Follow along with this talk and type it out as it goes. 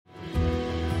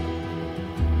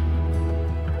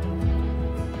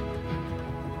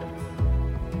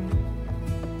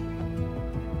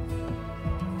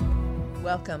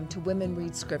Welcome to Women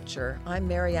Read Scripture. I'm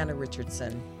Mariana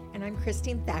Richardson. And I'm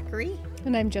Christine Thackeray.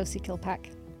 And I'm Josie Kilpack.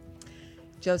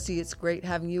 Josie, it's great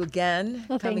having you again,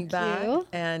 coming back. You.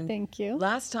 And thank you.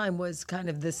 Last time was kind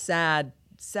of the sad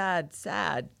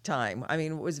time. I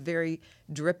mean, it was very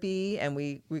drippy, and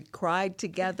we cried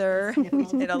together. We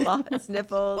did a lot,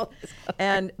 sniffled.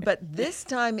 But this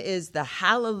time is the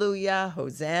hallelujah,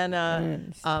 Hosanna,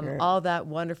 all that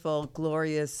wonderful,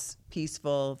 glorious,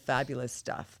 peaceful, fabulous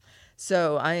stuff.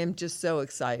 So I am just so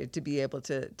excited to be able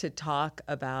to talk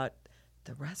about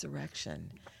the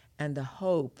resurrection and the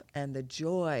hope and the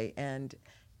joy and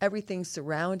everything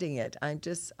surrounding it. I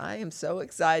am so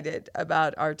excited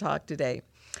about our talk today.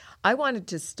 I wanted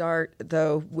to start,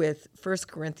 though, with 1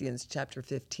 Corinthians chapter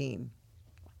 15,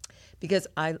 because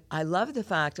I love the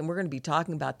fact, and we're going to be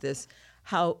talking about this,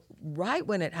 how right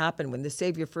when it happened, when the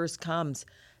Savior first comes,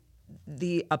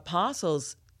 the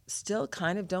apostles still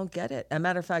kind of don't get it. As a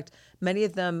matter of fact, many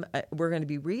of them we're going to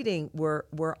be reading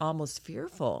were almost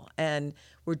fearful, and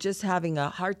we're just having a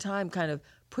hard time kind of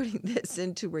putting this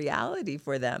into reality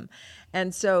for them.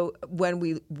 And so when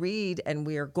we read, and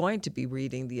we are going to be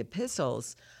reading the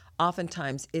epistles,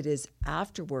 oftentimes it is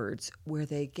afterwards where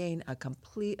they gain a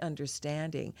complete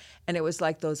understanding. And it was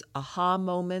like those aha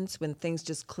moments when things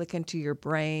just click into your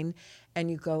brain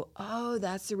and you go, oh,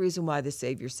 that's the reason why the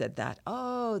Savior said that.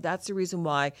 Oh, that's the reason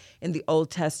why in the Old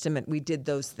Testament we did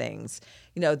those things.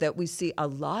 You know, that we see a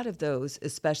lot of those,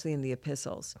 especially in the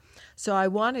epistles. So I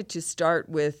wanted to start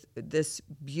with this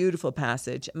beautiful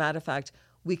passage. Matter of fact,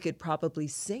 we could probably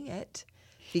sing it,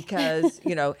 because,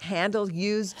 Handel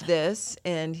used this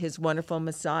in his wonderful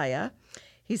Messiah.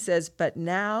 He says, "But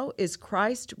now is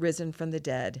Christ risen from the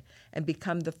dead and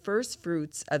become the first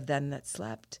fruits of them that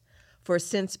slept. For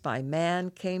since by man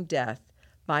came death,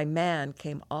 by man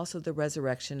came also the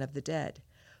resurrection of the dead.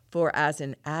 For as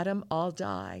in Adam all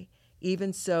die,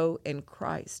 even so in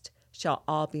Christ shall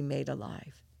all be made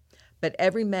alive. But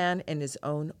every man in his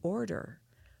own order.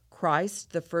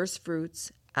 Christ the first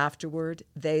fruits, afterward,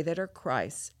 they that are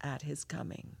Christ's at his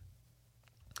coming."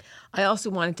 I also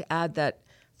wanted to add that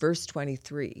verse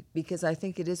 23, because I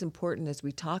think it is important as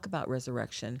we talk about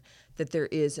resurrection that there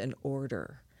is an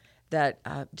order, that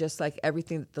just like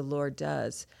everything that the Lord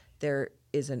does, there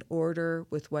is an order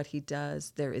with what he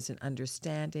does. There is an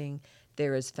understanding.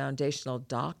 There is foundational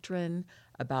doctrine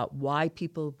about why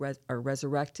people are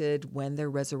resurrected, when they're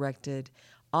resurrected.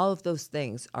 All of those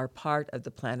things are part of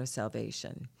the plan of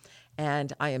salvation.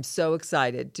 And I am so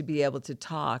excited to be able to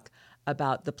talk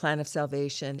about the plan of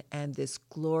salvation and this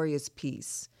glorious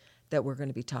peace that we're going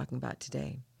to be talking about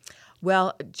today.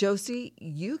 Well, Josie,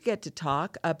 you get to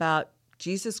talk about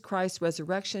Jesus Christ's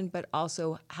resurrection, but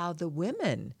also how the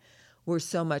women were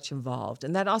so much involved.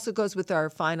 And that also goes with our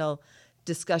final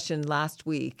discussion last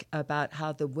week about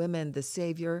how the women, the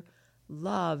Savior,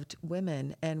 loved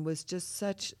women and was just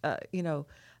such, I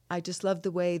just love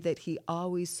the way that he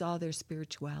always saw their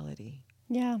spirituality.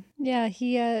 Yeah,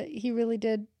 he really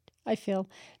did, I feel,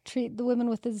 treat the women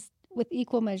with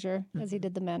equal measure as he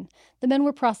did the men. The men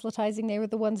were proselytizing. They were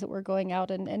the ones that were going out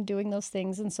and doing those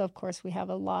things. And so, of course, we have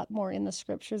a lot more in the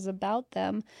scriptures about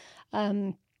them.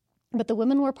 But the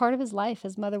women were part of his life.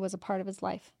 His mother was a part of his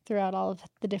life throughout all of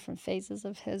the different phases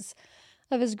of his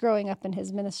growing up in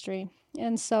his ministry.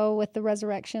 And so with the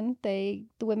resurrection, the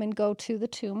women go to the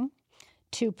tomb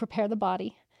to prepare the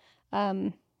body,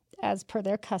 as per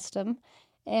their custom,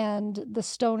 and the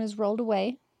stone is rolled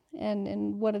away. And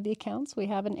in one of the accounts, we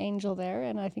have an angel there,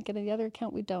 and I think in the other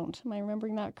account we don't. Am I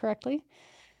remembering that correctly?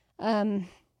 And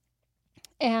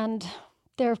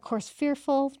they're, of course,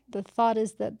 fearful. The thought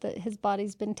is that his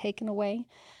body's been taken away.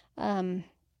 Someone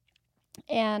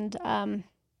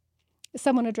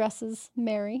addresses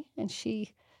Mary, and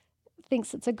she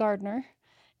thinks it's a gardener.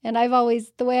 And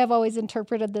the way I've always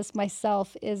interpreted this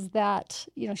myself is that,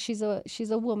 she's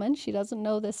a woman. She doesn't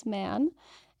know this man,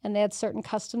 and they had certain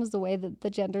customs, the way that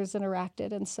the genders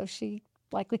interacted. And so she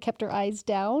likely kept her eyes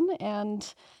down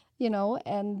and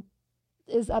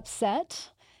is upset.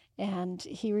 And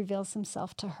he reveals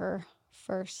himself to her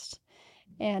first.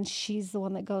 And she's the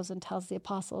one that goes and tells the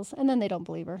apostles, and then they don't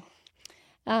believe her.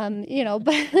 But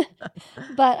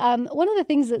one of the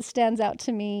things that stands out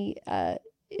to me,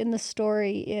 in the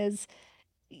story is,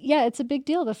 it's a big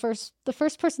deal. The first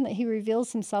person that he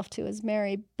reveals himself to is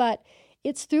Mary, but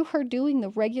it's through her doing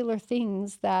the regular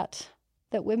things that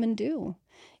women do.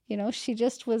 She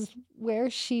just was where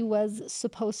she was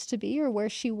supposed to be, or where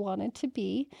she wanted to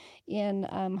be in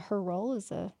her role as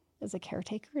a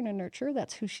caretaker and a nurturer.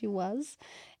 That's who she was.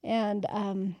 And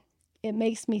it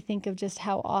makes me think of just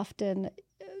how often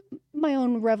my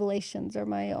own revelations or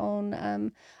my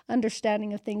own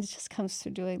understanding of things just comes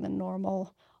through doing the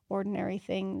normal, ordinary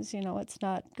things. It's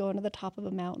not going to the top of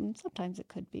a mountain. Sometimes it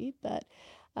could be, but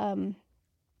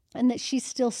and that she's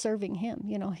still serving him.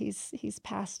 He's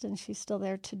passed, and she's still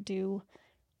there to do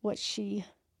what she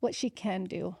can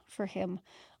do for him,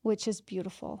 which is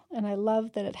beautiful. And I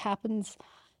love that it happens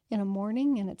in a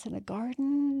morning and it's in a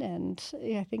garden. And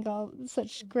I think all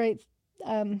such great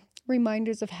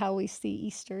reminders of how we see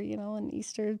Easter, and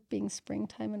Easter being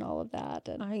springtime and all of that.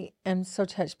 And I am so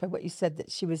touched by what you said,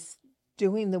 that she was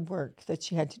doing the work that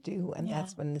she had to do, and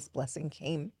that's when this blessing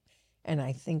came. And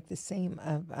I think the same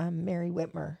of Mary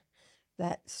Whitmer,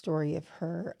 that story of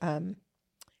her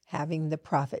having the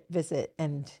prophet visit,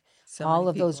 and So all many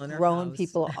of those people in her grown house.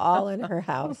 people all in her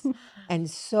house, and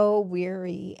so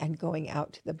weary, and going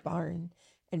out to the barn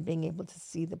and being able to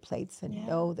see the plates and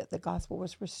know that the gospel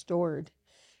was restored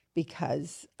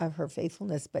because of her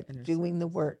faithfulness, but And her doing the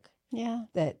work yeah,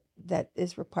 that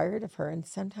is required of her. And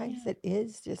sometimes it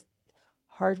is just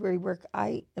hard, weary work.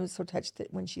 I am so touched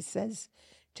that when she says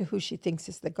to who she thinks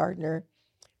is the gardener,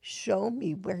 show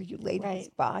me where you laid his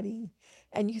Right. body.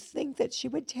 And you think that she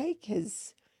would take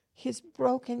his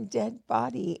broken, dead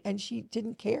body, and she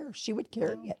didn't care. She would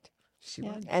carry it. She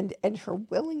Yeah. was. And her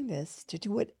willingness to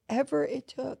do whatever it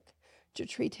took to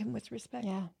treat him with respect.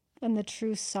 yeah. And the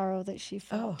true sorrow that she Oh.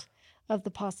 felt of the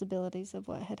possibilities of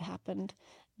what had happened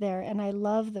there. And I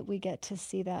love that we get to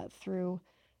see that through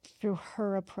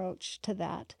her approach to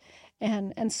that.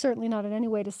 And certainly not in any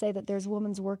way to say that there's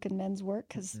women's work and men's work,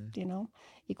 because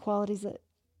equality's that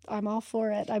I'm all for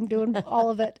it. I'm doing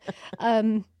all of it.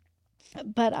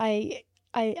 But I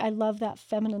love that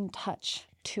feminine touch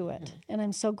to it. And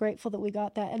I'm so grateful that we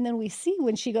got that. And then we see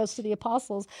when she goes to the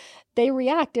apostles, they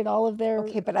react in all of their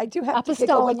Okay, but I do have to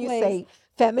giggle when you say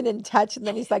feminine touch, and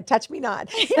then he's like, touch me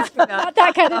not. not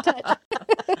that kind of touch.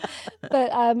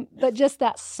 but just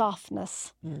that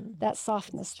softness,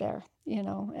 there, and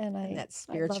I And that I love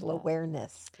spiritual that.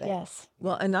 awareness. That, Yes.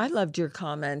 Well, and I loved your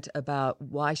comment about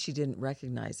why she didn't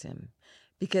recognize him,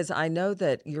 because I know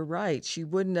that you're right. She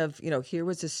wouldn't have, here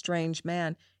was a strange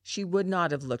man. She would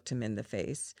not have looked him in the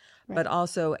face. But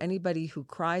also anybody who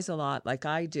cries a lot like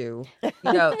I do,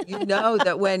 you know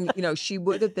that when, she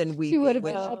would have been weeping. would have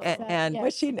been which- upset, and yeah.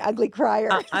 Was she an ugly crier?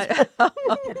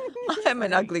 I'm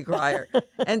an ugly crier.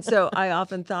 And so I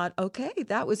often thought, okay,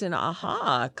 that was an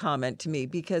aha comment to me,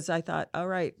 because I thought, all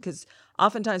right, because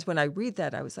oftentimes when I read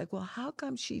that, I was like, well, how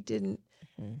come she didn't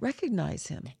recognize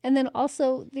him? And then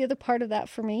also the other part of that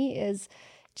for me is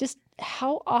just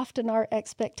how often our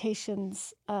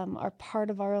expectations are part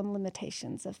of our own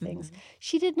limitations of things.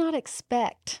 She did not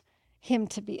expect him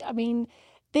to be. I mean,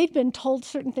 they've been told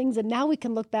certain things, and now we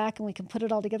can look back and we can put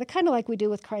it all together, kind of like we do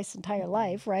with Christ's entire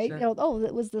life, right? Sure.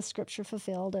 That was the scripture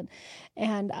fulfilled,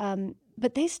 and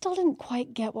but they still didn't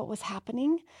quite get what was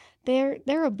happening.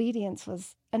 Their obedience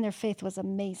was, and their faith was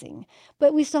amazing,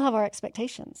 but we still have our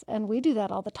expectations, and we do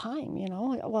that all the time.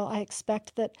 Well, I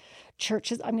expect that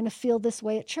I'm going to feel this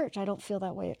way at church. I don't feel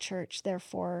that way at church,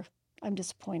 therefore I'm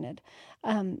disappointed.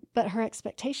 But her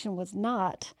expectation was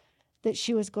not that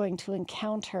she was going to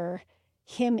encounter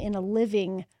him in a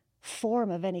living form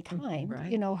of any kind.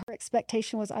 Right. Her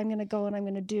expectation was, I'm going to go and I'm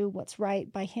going to do what's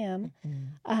right by him,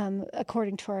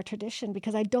 according to our tradition,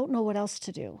 because I don't know what else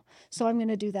to do. So I'm going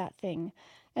to do that thing.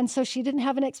 And so she didn't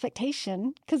have an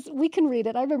expectation, because we can read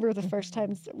it. I remember the first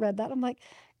time I read that, I'm like,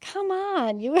 come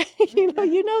on, you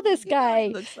know this guy.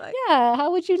 Looks like. Yeah,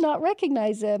 how would you not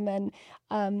recognize him?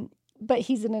 And but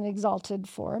he's in an exalted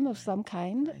form of some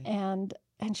kind, and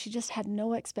she just had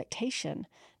no expectation.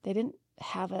 They didn't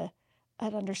have an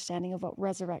understanding of what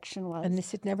resurrection was. And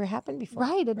this had never happened before.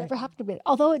 Right, it never happened to me.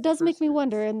 Although it does make me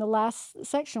wonder. In the last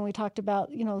section, we talked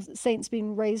about saints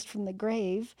being raised from the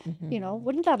grave.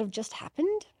 Wouldn't that have just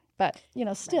happened? But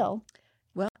still.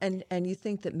 Well, and you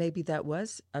think that maybe that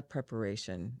was a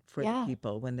preparation for the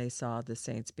people when they saw the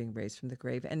saints being raised from the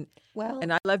grave. And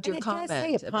I loved your and comment. It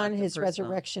does say upon about the his personal.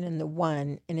 resurrection in the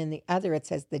one, and in the other it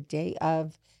says the day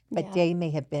of. A day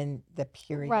may have been the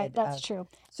period. Right, that's of. true.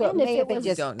 So And it if may it have been was-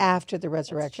 just Don't know. after the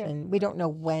resurrection. We don't know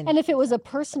when. And if it was a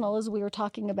personal, as we were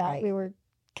talking about, Right. we were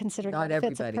considering Not if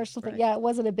it's a everybody, personal thing. right. Yeah, it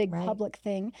wasn't a big Right. public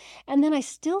thing. And then I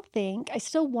still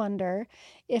wonder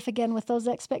if, again, with those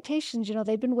expectations,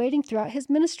 they've been waiting throughout his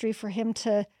ministry for him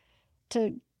to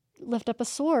lift up a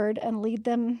sword and lead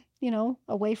them,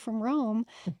 away from Rome.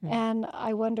 And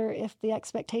I wonder if the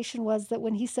expectation was that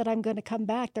when he said, I'm going to come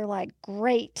back, they're like,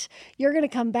 great, you're going to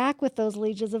come back with those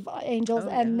legions of angels.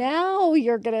 And now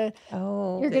you're going to,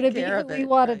 Oh, you're going to be care who of we it,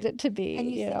 wanted right. it to be.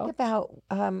 and you think about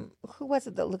who was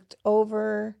it that looked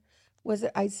over was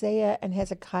it Isaiah and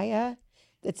Hezekiah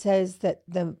that says that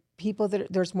the people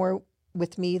that there's more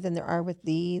with me than there are with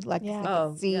thee, like Yeah. they Oh,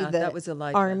 could see yeah, the that was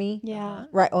Elijah. army. Yeah.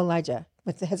 Right, Elijah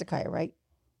with the Hezekiah, right?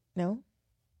 No?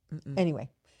 Mm-mm. Anyway,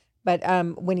 but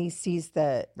when he sees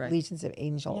the Right. legions of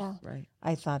angels, Yeah. Right.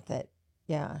 I thought that,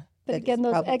 yeah. But that it's again,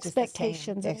 those probably just the same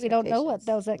expectations, we don't know what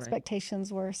those Right.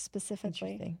 expectations were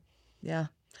specifically. Interesting. Yeah.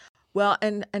 Well,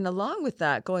 and along with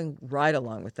that, going right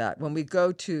along with that, when we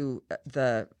go to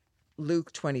the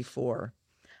Luke 24,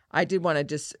 I did want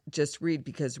to just read,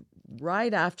 because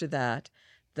right after that,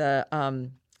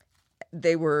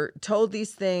 they were told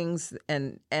these things,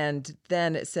 and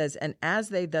then it says, and as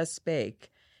they thus spake,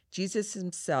 Jesus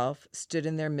himself stood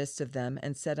in their midst of them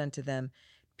and said unto them,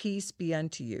 Peace be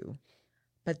unto you.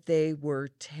 But they were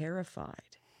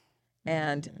terrified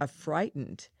and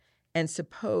affrighted, and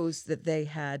supposed that they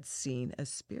had seen a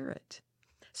spirit.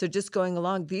 So just going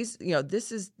along, these,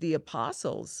 this is the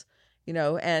apostles,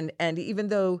 and even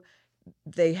though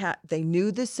they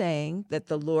knew the saying that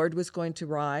the Lord was going to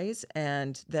rise,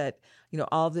 and that,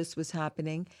 all this was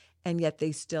happening, and yet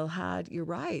they still had, you're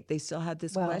right, they still had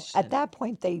this Well, question. at that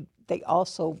point, they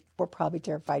also were probably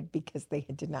terrified because they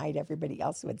had denied everybody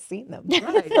else who had seen them.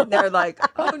 Right. And they're like,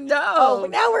 oh no. Oh,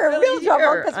 now we're in really real trouble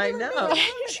here. because I we know. were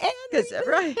Because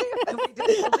right. And we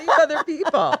didn't believe other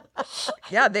people.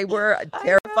 Yeah, they were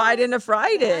terrified and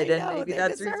affrighted, and maybe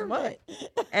that's the reason why.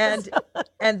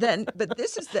 And then, but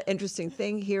this is the interesting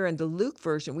thing here in the Luke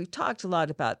version. We've talked a lot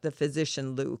about the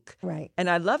physician Luke. Right. And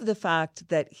I love the fact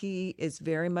that he is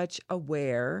very much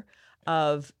aware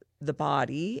of the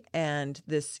body and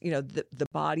this, the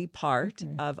body part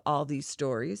of all these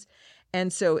stories.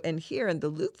 And so, and here in the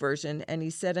Luke version, and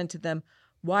he said unto them,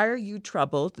 why are you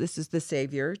troubled? This is the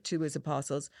Savior to his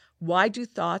apostles. Why do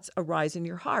thoughts arise in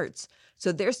your hearts?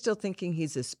 So they're still thinking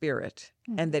he's a spirit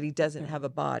and that he doesn't have a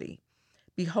body.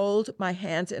 Behold my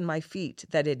hands and my feet,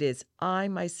 that it is I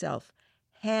myself.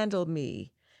 Handle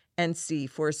me and see,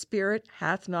 for a spirit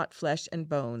hath not flesh and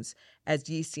bones, as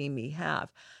ye see me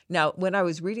have. Now, when I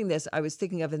was reading this, I was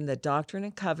thinking of in the Doctrine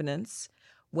and Covenants,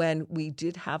 when we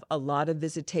did have a lot of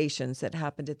visitations that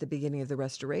happened at the beginning of the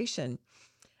Restoration.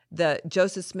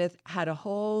 Joseph Smith had a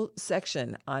whole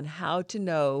section on how to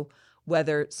know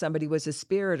whether somebody was a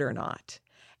spirit or not.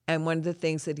 And one of the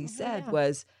things that he said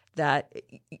was that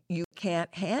you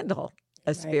can't handle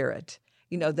a spirit.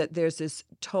 That there's this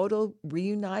total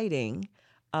reuniting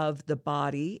of the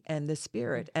body and the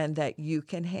spirit, and that you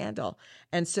can handle.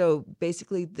 And so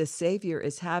basically the Savior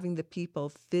is having the people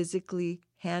physically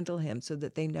handle him so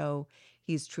that they know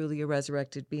he's truly a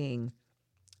resurrected being,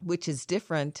 which is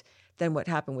different than what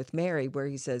happened with Mary, where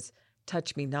he says,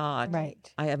 touch me not.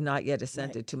 Right. I have not yet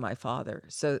ascended to my Father.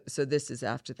 So this is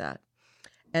after that.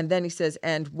 And then he says,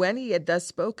 and when he had thus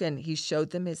spoken, he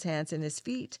showed them his hands and his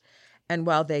feet. And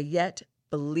while they yet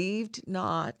believed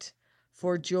not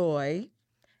for joy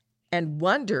and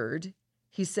wondered,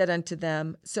 he said unto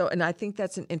them, and I think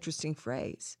that's an interesting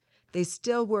phrase. They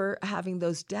still were having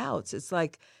those doubts. It's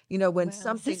like, when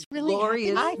something really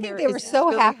glorious. I think here, they were is this so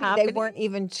really happy happening? they weren't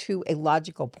even to a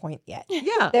logical point yet.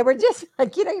 Yeah. They were just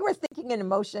like, you were thinking in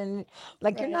emotion,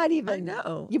 like you're not even,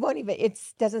 know. you won't even, it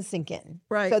doesn't sink in.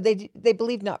 Right. So they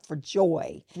believe not for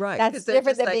joy. Right, That's 'cause they're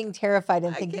different just than like, being terrified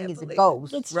and "I thinking can't he's a believe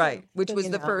it." ghost. Right, which was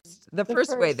you the know,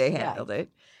 first way they first, handled it.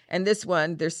 And this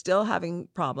one, they're still having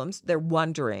problems. They're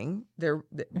wondering.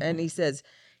 And he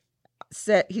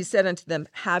he said unto them,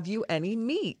 have you any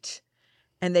meat?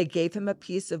 And they gave him a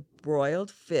piece of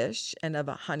broiled fish and of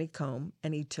a honeycomb,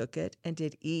 and he took it and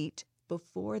did eat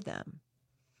before them.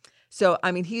 So,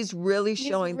 I mean, he's really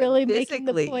showing really them making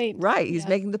the physically. point. Right, he's Yeah.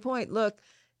 making the point. Look,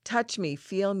 touch me,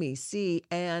 feel me, see,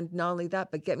 and not only that,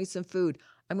 but get me some food.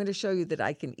 I'm going to show you that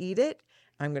I can eat it.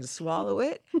 I'm going to swallow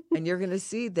it, and you're going to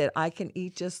see that I can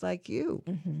eat just like you.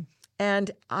 Mhm. And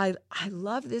I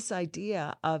love this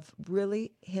idea of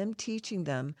really him teaching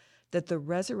them that the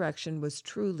resurrection was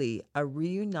truly a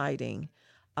reuniting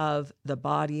of the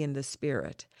body and the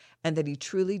spirit, and that he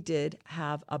truly did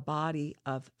have a body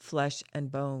of flesh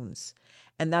and bones.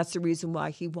 And that's the reason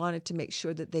why he wanted to make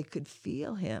sure that they could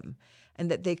feel him,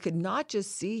 and that they could not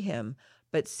just see him,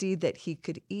 but see that he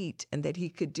could eat and that he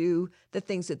could do the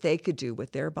things that they could do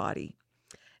with their body.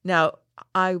 Now,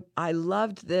 I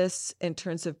loved this in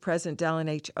terms of President Dallin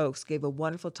H. Oaks gave a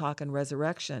wonderful talk on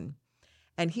resurrection.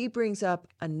 And he brings up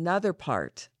another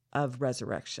part of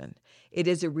resurrection. It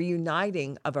is a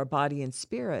reuniting of our body and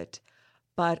spirit,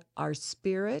 but our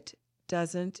spirit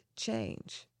doesn't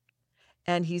change.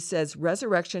 And he says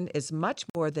resurrection is much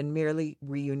more than merely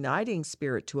reuniting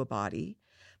spirit to a body.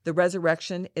 The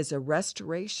resurrection is a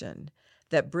restoration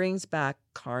that brings back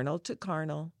carnal to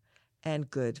carnal and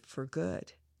good for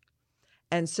good.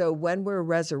 And so when we're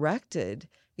resurrected,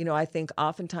 I think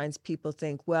oftentimes people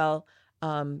think, well,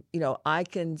 I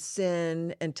can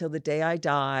sin until the day I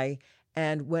die.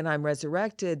 And when I'm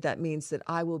resurrected, that means that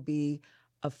I will be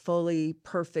a fully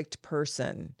perfect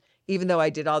person, even though I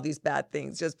did all these bad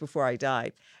things just before I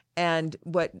died. And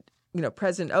what,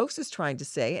 President Oaks is trying to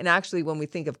say, and actually when we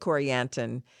think of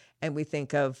Corianton and we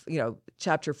think of,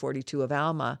 chapter 42 of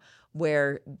Alma,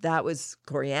 where that was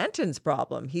Corianton's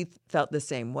problem. He felt the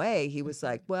same way. He was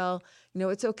like, well,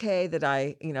 it's okay that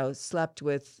I, slept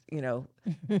with,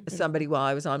 somebody while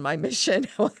I was on my mission,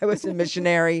 while I was a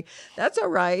missionary. That's all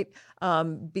right.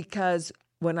 Because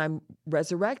when I'm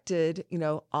resurrected,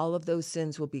 all of those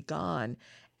sins will be gone.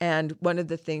 And one of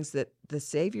the things that the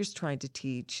Savior's trying to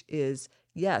teach is,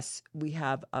 yes, we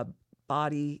have a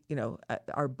body,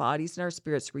 our bodies and our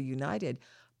spirits were united,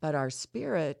 but our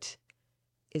spirit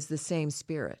is the same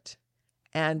spirit.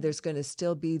 And there's going to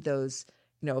still be those,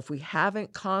 if we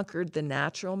haven't conquered the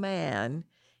natural man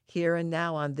here and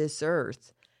now on this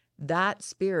earth, that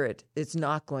spirit is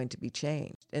not going to be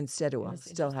changed. Instead, it will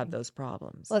still have those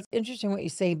problems. Well, it's interesting what you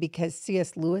say, because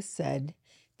C.S. Lewis said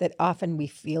that often we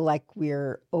feel like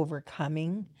we're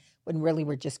overcoming when really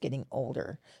we're just getting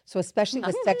older. So especially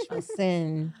with sexual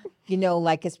sin,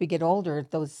 like as we get older,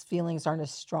 those feelings aren't as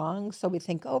strong. So we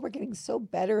think, oh, we're getting so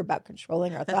better about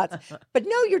controlling our thoughts. But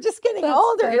no, you're just getting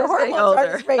older. Your hormones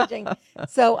are raging.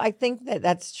 So I think that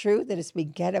that's true, that as we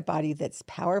get a body that's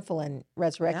powerful and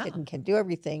resurrected and can do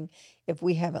everything, if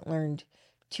we haven't learned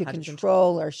to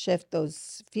control or shift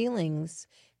those feelings,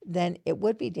 then it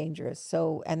would be dangerous.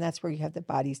 So, and that's where you have the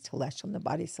body celestial and the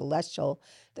body celestial,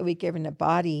 that we given a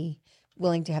body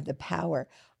willing to have the power.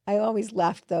 I always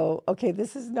laughed though, okay,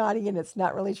 this is naughty and it's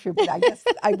not really true, but I guess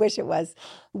I wish it was.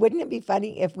 Wouldn't it be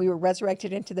funny if we were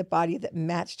resurrected into the body that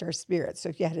matched our spirit? So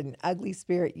if you had an ugly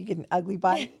spirit, you get an ugly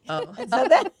body. Oh. And so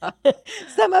then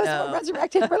some of us were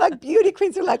resurrected. We're like beauty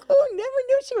queens. We're like, oh, never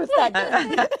knew she was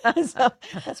that good. So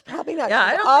that's probably not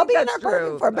true. I'll be in our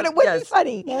purgatory for, but it would be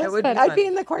funny. Yeah, it would I'd be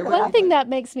in the corner. One thing that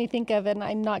makes me think of, and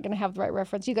I'm not going to have the right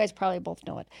reference, you guys probably both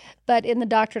know it, but in the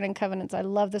Doctrine and Covenants, I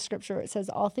love the scripture where it says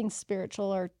all things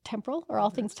spiritual are temporal, or all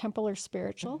things temporal are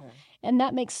spiritual. And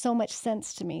that makes so much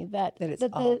sense to me, that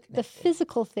the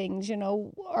physical things,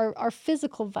 our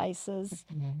physical vices,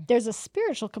 there's a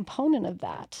spiritual component of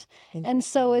that. And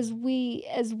so as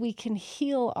we can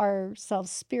heal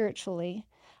ourselves spiritually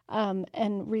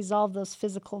and resolve those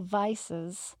physical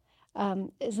vices,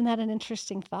 isn't that an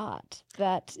interesting thought?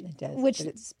 Which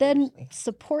then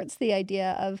supports the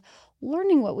idea of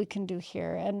learning what we can do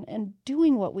here and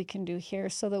doing what we can do here,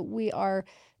 so that we are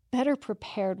better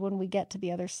prepared when we get to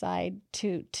the other side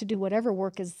to do whatever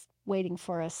work is waiting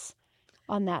for us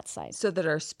on that side. So that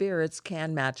our spirits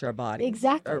can match our bodies.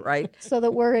 Exactly. Right? So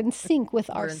that we're in sync with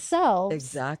ourselves.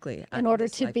 Exactly. In order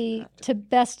to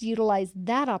best utilize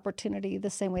that opportunity the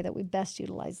same way that we best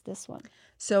utilize this one.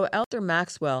 So Elder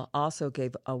Maxwell also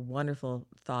gave a wonderful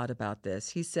thought about this.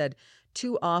 He said,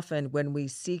 too often when we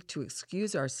seek to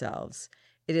excuse ourselves,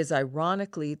 it is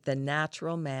ironically the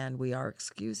natural man we are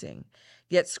excusing.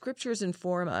 Yet scriptures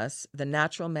inform us the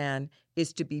natural man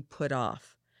is to be put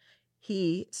off.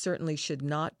 He certainly should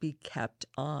not be kept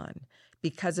on,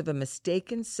 because of a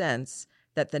mistaken sense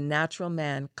that the natural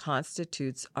man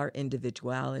constitutes our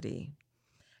individuality.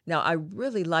 Now, I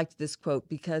really liked this quote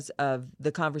because of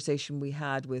the conversation we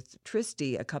had with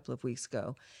Tristy a couple of weeks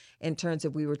ago, in terms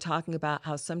of we were talking about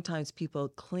how sometimes people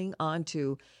cling on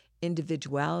to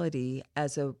individuality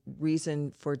as a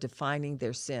reason for defining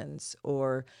their sins,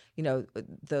 or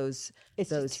those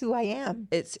just who I am.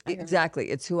 It's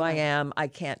who I am. I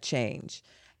can't change.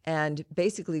 And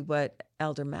basically what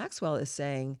Elder Maxwell is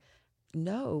saying,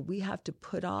 no, we have to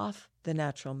put off the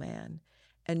natural man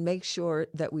and make sure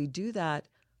that we do that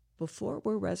before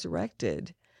we're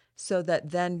resurrected, so that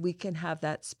then we can have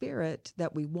that spirit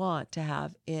that we want to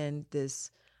have in this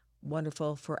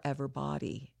wonderful forever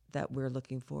body that we're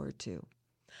looking forward to.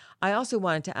 I also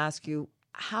wanted to ask you,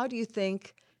 how do you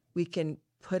think we can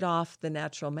put off the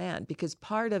natural man? Because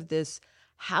part of this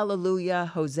hallelujah,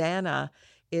 Hosanna,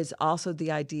 is also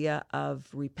the idea of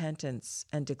repentance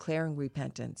and declaring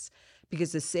repentance,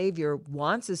 because the Savior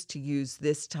wants us to use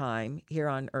this time here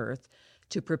on earth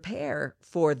to prepare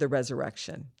for the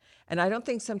resurrection. And I don't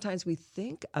think sometimes we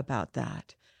think about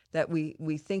that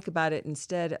we think about it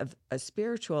instead of a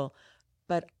spiritual,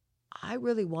 but I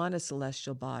really want a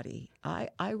celestial body. I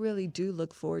really do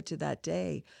look forward to that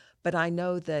day. But I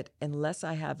know that unless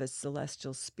I have a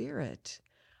celestial spirit,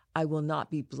 I will not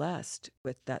be blessed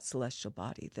with that celestial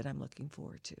body that I'm looking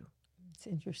forward to. It's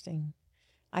interesting.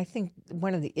 I think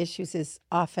one of the issues is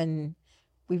often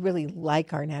we really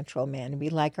like our natural man. We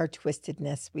like our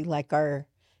twistedness. We like our,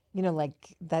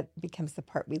 like that becomes the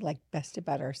part we like best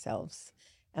about ourselves.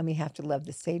 And we have to love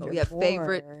the Savior. We have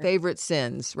more. favorite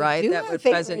sins, We right? do That have what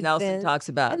favorite President Nelson sins, talks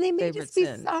about. and they may favorite just be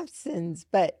sins. soft sins,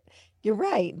 but you're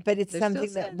right. But it's They're still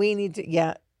something that sins. we need to.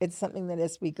 Yeah, it's something that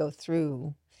as we go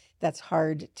through, that's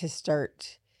hard to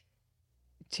start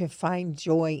to find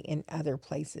joy in other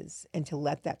places and to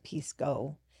let that piece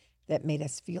go that made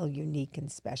us feel unique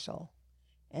and special.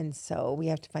 And so we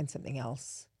have to find something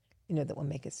else, that will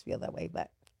make us feel that way. But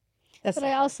that's. But the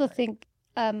I hard also part. think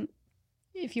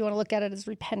if you want to look at it as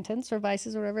repentance or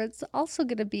vices or whatever, it's also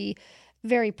going to be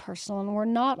very personal, and we're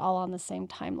not all on the same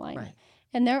timeline. Right.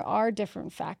 And there are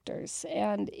different factors.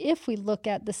 And if we look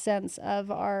at the sense of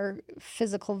our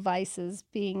physical vices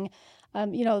being,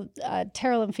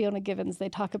 Terrell and Fiona Givens, they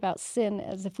talk about sin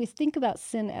as if we think about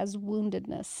sin as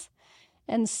woundedness.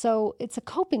 And so it's a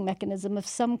coping mechanism of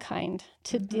some kind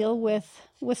to deal with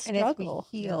And as we struggle.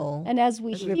 heal, And as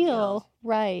we As we heal, heal.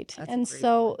 right. That's a And great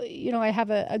so, I have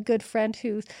a good friend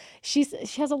who she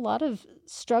has a lot of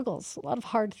struggles, a lot of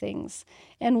hard things.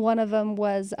 And one of them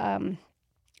was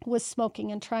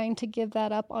smoking and trying to give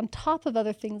that up on top of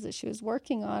other things that she was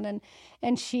working on.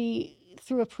 And she,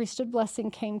 through a priesthood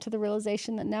blessing, came to the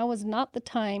realization that now was not the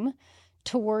time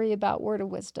to worry about word of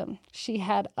wisdom. She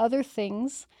had other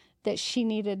things that she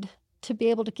needed to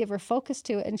be able to give her focus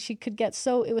to, and she could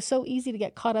it was so easy to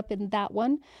get caught up in that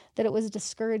one that it was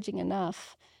discouraging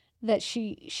enough that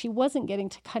she wasn't getting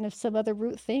to kind of some other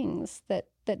root things that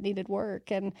needed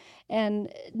work, and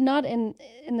not in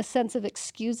the sense of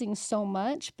excusing so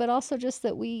much, but also just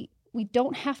that we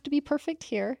don't have to be perfect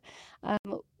here.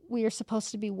 We are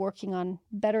supposed to be working on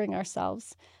bettering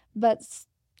ourselves, but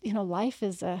life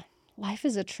is a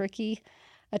tricky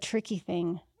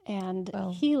thing. And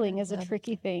Well, healing is a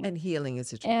tricky thing. And healing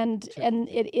is a And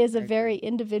it is a very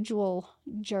individual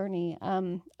journey.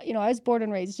 I was born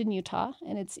and raised in Utah,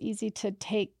 and it's easy to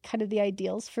take kind of the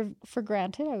ideals for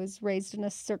granted. I was raised in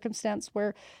a circumstance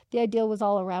where the ideal was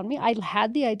all around me. I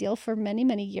had the ideal for many,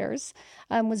 many years.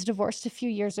 Was divorced a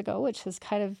few years ago, which has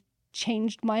kind of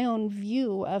changed my own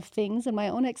view of things and my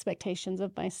own expectations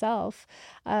of myself.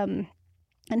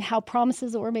 And how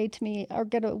promises that were made to me are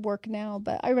going to work now.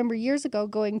 But I remember years ago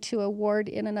going to a ward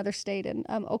in another state in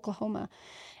Oklahoma.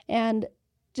 And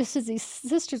just as these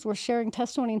sisters were sharing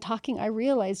testimony and talking, I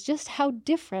realized just how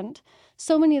different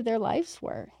so many of their lives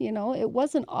were. It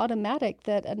wasn't automatic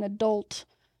that an adult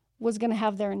was going to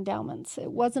have their endowments.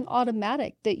 It wasn't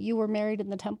automatic that you were married in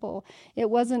the temple. It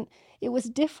was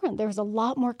different. There was a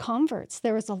lot more converts.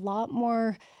 There was a lot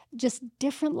more just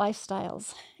different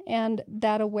lifestyles, and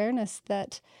that awareness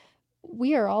that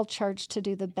we are all charged to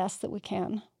do the best that we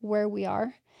can where we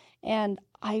are. And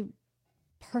I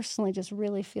personally just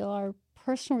really feel our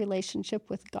personal relationship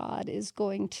with God is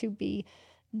going to be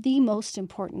the most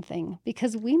important thing,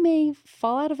 because we may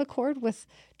fall out of accord with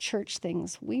church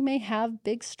things. We may have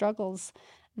big struggles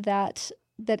that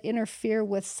interfere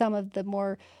with some of the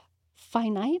more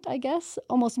finite, I guess,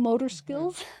 almost motor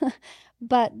skills.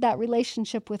 But that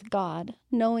relationship with God,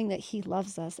 knowing that He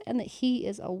loves us and that He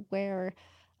is aware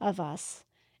of us,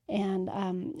 and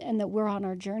that we're on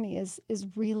our journey is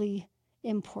really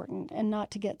important, and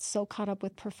not to get so caught up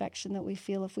with perfection that we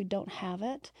feel if we don't have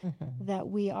it, that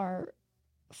we are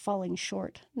falling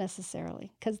short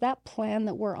necessarily, because that plan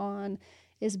that we're on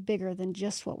is bigger than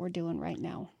just what we're doing right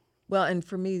now. Well, and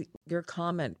for me, your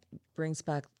comment brings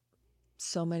back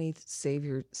so many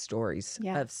Savior stories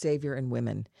of Savior and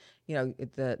women.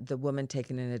 The woman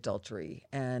taken in adultery,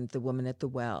 and the woman at the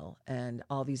well, and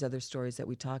all these other stories that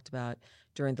we talked about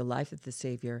during the life of the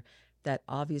Savior, that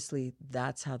obviously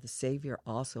that's how the Savior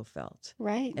also felt.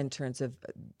 Right. In terms of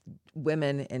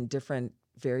women in different,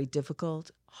 very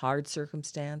difficult, hard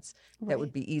circumstance that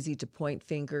would be easy to point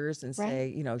fingers and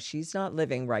say, she's not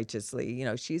living righteously.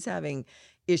 She's having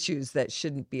issues that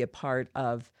shouldn't be a part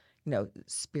of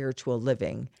spiritual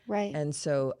living. Right.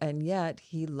 And yet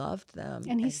He loved them.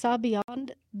 And He saw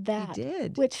beyond that. He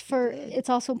did. Which it's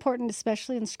also important,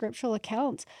 especially in scriptural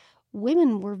accounts,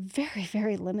 women were very,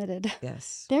 very limited.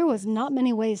 Yes. There was not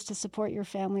many ways to support your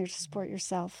family or to support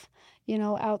yourself,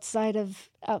 outside of,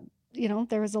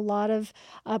 there was a lot of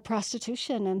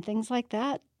prostitution and things like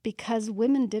that, because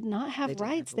women did not have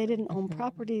rights. They didn't own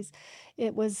properties.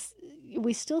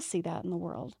 We still see that in the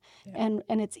world. Yeah.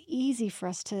 And it's easy for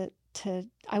us to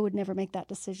I would never make that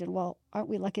decision. Well, aren't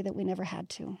we lucky that we never had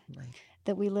to? Right.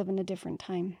 That we live in a different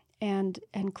time. And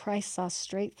Christ saw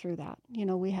straight through that.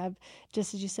 We have,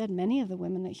 just as you said, many of the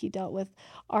women that He dealt with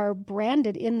are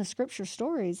branded in the scripture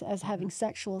stories as having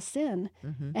sexual sin.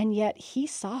 And yet He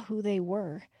saw who they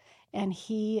were. And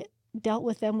He dealt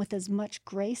with them with as much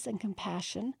grace and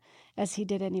compassion as he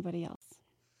did anybody else.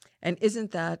 And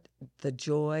isn't that the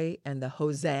joy and the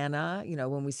Hosanna?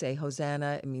 When we say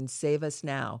Hosanna, it means save us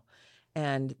now.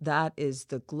 And that is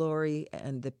the glory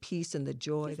and the peace and the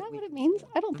joy. Is that what it means?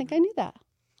 I don't think I knew that.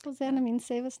 Hosanna means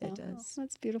save us now. It does. Oh,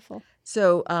 that's beautiful.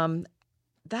 So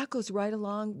that goes right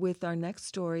along with our next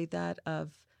story, that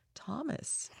of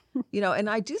Thomas. And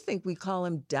I do think we call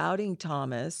him Doubting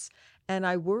Thomas. And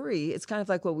I worry, it's kind of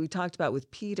like what we talked about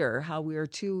with Peter, how we are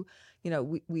too,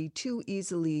 we too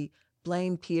easily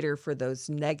blame Peter for those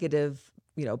negative,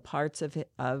 parts of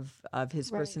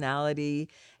his Right. personality,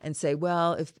 and say,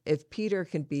 well, if Peter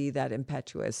can be that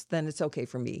impetuous, then it's okay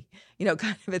for me,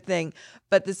 kind of a thing.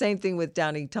 But the same thing with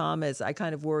Doubting Thomas, I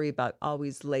kind of worry about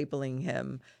always labeling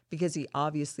him, because he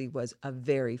obviously was a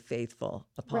very faithful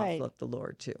apostle Right. of the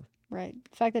Lord too. Right.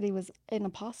 The fact that he was an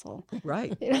apostle.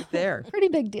 Right, You know, right there. Pretty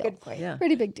big deal. Good point. Yeah.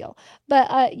 Pretty big deal.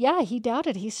 But yeah, he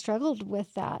doubted. He struggled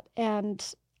with that. And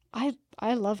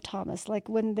I love Thomas. Like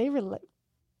when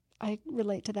I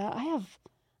relate to that. I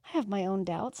have my own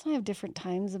doubts. I have different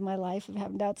times in my life of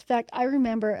having doubts. In fact, I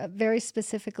remember very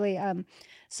specifically,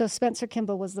 so Spencer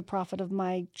Kimball was the prophet of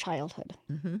my childhood.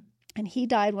 Mm-hmm. And he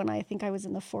died when I think I was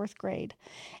in the 4th grade.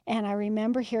 And I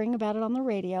remember hearing about it on the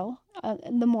radio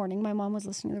in the morning. My mom was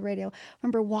listening to the radio. I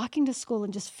remember walking to school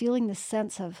and just feeling this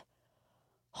sense of,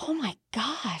 oh my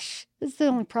gosh, this is the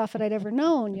only prophet I'd ever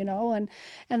known,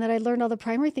 and that I learned all the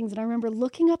primary things. And I remember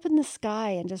looking up in the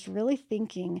sky and just really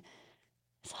thinking,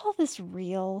 is all this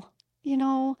real?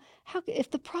 How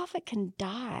if the prophet can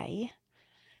die,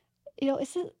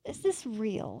 is this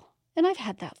real? And I've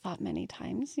had that thought many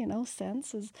times,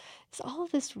 since is all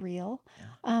of this real?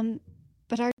 Yeah.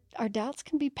 But our doubts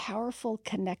can be powerful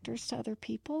connectors to other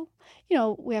people.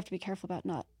 We have to be careful about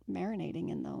not marinating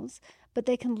in those, but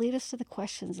they can lead us to the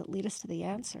questions that lead us to the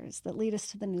answers, that lead us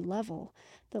to the new level,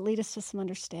 that lead us to some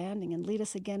understanding, and lead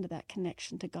us again to that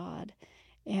connection to God.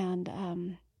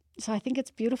 And so I think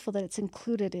it's beautiful that it's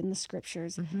included in the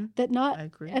scriptures, Mm-hmm. I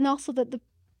agree. and also that the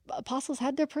apostles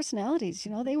had their personalities.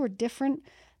 They were different.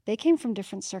 They came from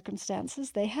different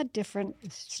circumstances. They had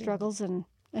different struggles and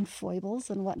foibles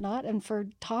and whatnot. And for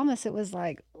Thomas, it was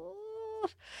like, oh,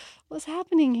 what's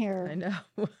happening here? I know.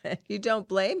 You don't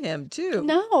blame him too.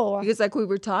 No. Because like we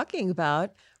were talking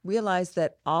about, realize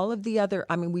that all of the other,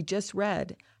 we just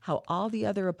read how all the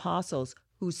other apostles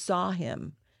who saw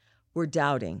him were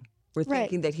doubting, were Right.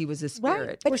 thinking that he was a Right.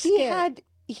 spirit. But We're he scared.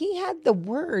 had the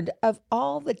word of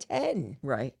all the 10,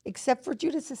 Right. except for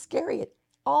Judas Iscariot.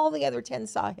 All the other 10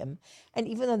 saw him. And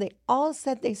even though they all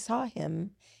said they saw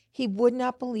him, he would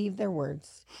not believe their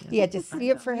words. He had to see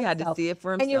it for He himself. had to see it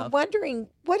for And you're himself. wondering,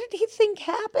 what did he think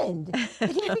happened? Did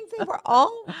he think they were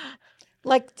all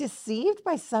like deceived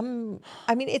by some?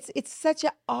 It's such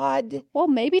an odd. Well,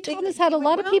 maybe Think Thomas that had he a would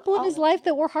lot of know people in his all- life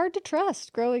that were hard to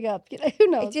trust growing up. Who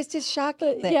knows? It just is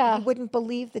shocking But, that yeah. he wouldn't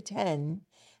believe the 10,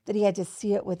 that he had to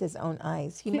see it with his own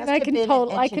eyes. He must I have can been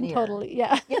totally, an I can engineer. totally,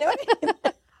 yeah. You know what I mean?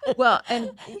 Well, and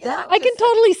that I can was-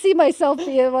 totally see myself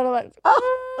being one of like,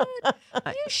 what?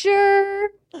 You sure?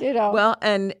 Well,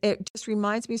 and it just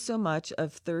reminds me so much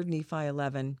of 3 Nephi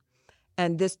 11.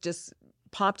 And this just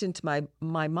popped into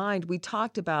my mind. We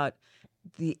talked about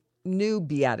the new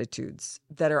Beatitudes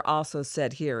that are also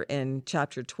said here in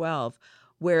chapter 12,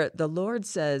 where the Lord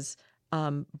says,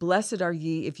 blessed are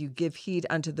ye if you give heed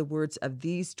unto the words of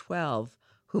these 12,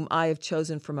 whom I have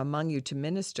chosen from among you to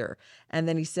minister. And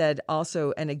then he said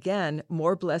also, and again,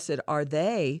 more blessed are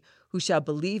they who shall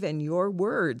believe in your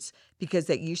words, because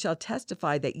that ye shall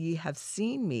testify that ye have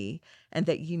seen me and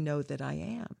that ye know that I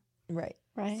am. Right.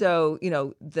 Right. So,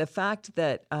 the fact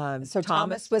that So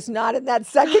Thomas was not in that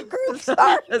second group.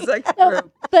 Sorry. is like No,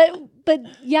 group, but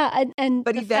yeah, and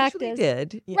but the fact eventually is,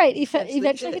 did. right, eventually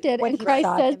eventually he did. did. When And he Christ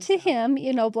saw said to himself.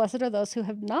 him, blessed are those who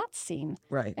have not seen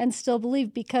Right. and still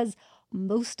believe, because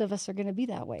most of us are going to be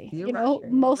that way. You're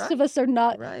right. Most Right. of us are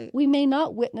not, Right. we may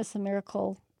not witness a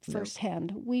miracle No.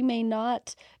 firsthand. We may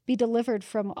not be delivered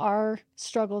from our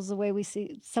struggles the way we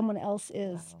see someone else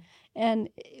is. And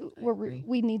agree.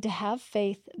 we need to have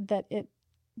faith that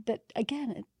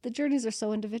the journeys are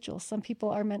so individual. Some people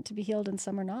are meant to be healed and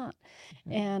some are not.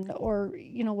 Mm-hmm. And, or,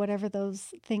 whatever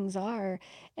those things are.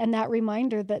 And that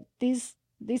reminder that these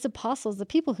apostles, the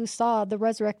people who saw the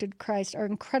resurrected Christ, are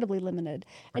incredibly limited.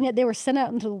 And yet they were sent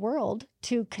out into the world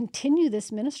to continue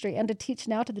this ministry and to teach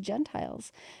now to the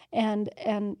Gentiles. And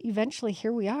eventually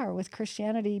here we are with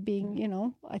Christianity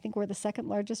being, I think we're the second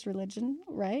largest religion,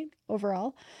 right?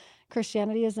 Overall.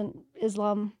 Christianity isn't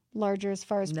Islam larger as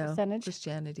far as No, percentage.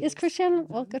 Christianity Is Christianity?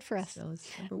 Well, good for us. still is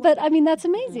number one. But I mean, that's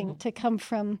amazing to come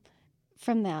from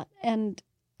that. And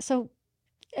so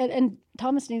And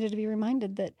Thomas needed to be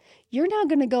reminded that you're now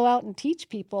going to go out and teach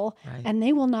people, Right. and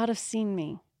they will not have seen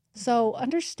me. So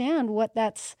understand what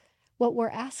we're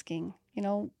asking.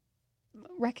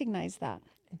 Recognize that.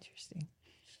 Interesting.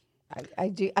 I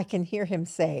do. I can hear him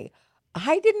say,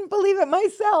 "I didn't believe it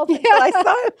myself until I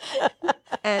saw it."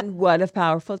 And what a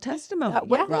powerful testimony,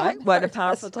 what a right? What a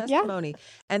powerful testimony. Yeah. testimony.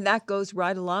 And that goes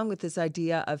right along with this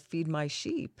idea of feed my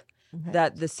sheep,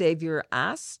 that the Savior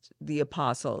asked the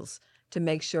apostles to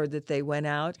make sure that they went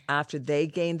out after they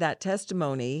gained that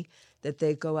testimony, that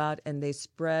they go out and they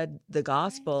spread the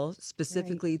gospel,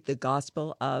 specifically the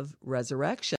gospel of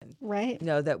resurrection. Right.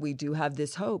 That we do have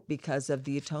this hope because of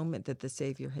the atonement that the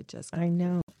Savior had just I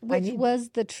know. Which was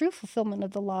the true fulfillment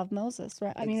of the law of Moses,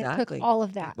 right? I mean, it Exactly. took all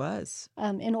of that It was.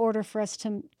 in order for us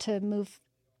to move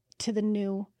to the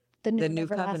new new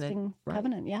everlasting covenant, right.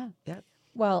 covenant. Yeah. Yep.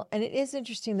 Well, and it is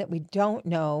interesting that we don't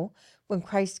know when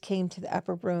Christ came to the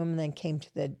upper room and then came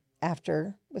to the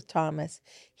after with Thomas.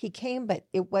 He came, but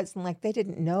it wasn't like they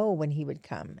didn't know when he would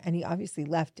come. And he obviously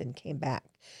left and came back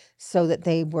so that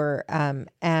they were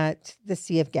at the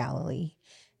Sea of Galilee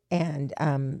and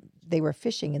they were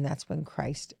fishing. And that's when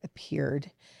Christ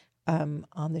appeared on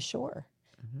the shore.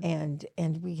 And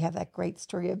we have that great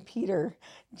story of Peter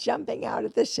jumping out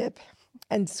of the ship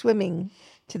and swimming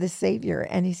to the Savior.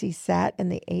 And as he sat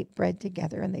and they ate bread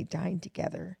together and they dined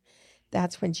together,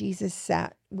 that's when Jesus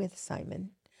sat with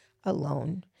Simon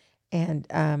alone. And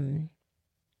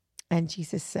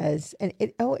Jesus says, and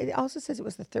it also says it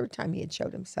was the third time he had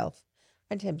showed himself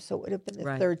unto him. So it would have been the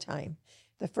Right. third time.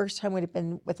 The first time would have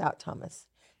been without Thomas.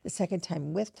 The second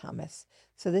time with Thomas.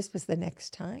 So this was the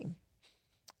next time.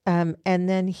 And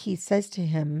then he says to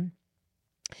him,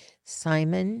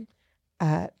 Simon,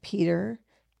 Peter,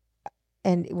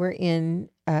 and we're in,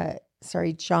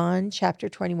 John chapter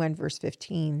 21, verse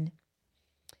 15.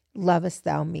 Lovest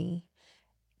thou me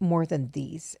more than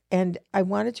these? And I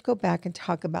wanted to go back and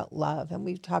talk about love. And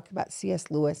we've talked about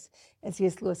C.S. Lewis. And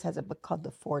C.S. Lewis has a book called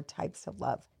The Four Types of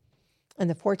Love. And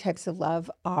the four types of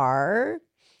love are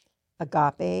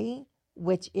agape,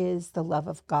 which is the love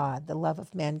of God, the love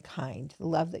of mankind, the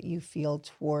love that you feel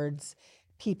towards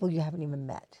people you haven't even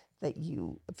met, that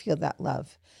you feel that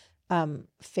love.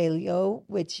 Phileo,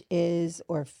 which is,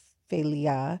 or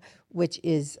philia, which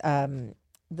is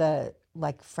the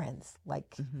like friends,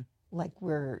 like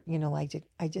we're,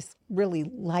 I just really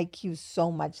like you so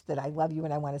much that I love you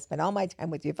and I want to spend all my time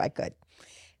with you if I could.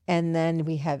 And then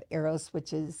we have eros,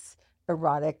 which is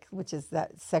erotic, which is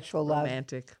that sexual love.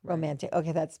 Romantic. Right. Romantic.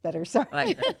 Okay, that's better. Sorry.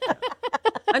 Right.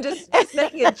 I'm just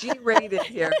making it G-rated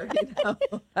here,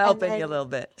 helping you a little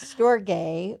bit.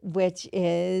 Storge, which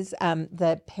is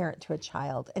the parent to a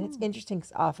child. And it's interesting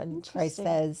because often Christ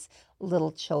says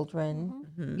little children,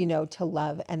 to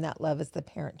love, and that love is the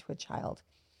parent to a child.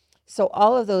 So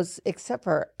all of those, except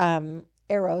for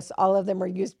eros, all of them are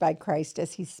used by Christ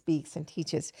as he speaks and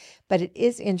teaches. But it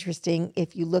is interesting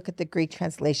if you look at the Greek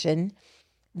translation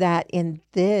that in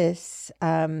this,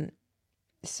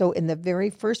 so in the very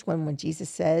first one, when Jesus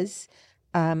says,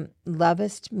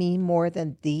 lovest me more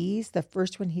than these, the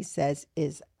first one he says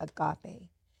is agape,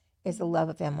 is the love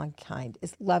of mankind,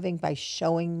 is loving by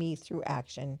showing me through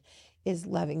action, is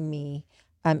loving me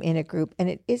in a group. And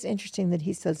it is interesting that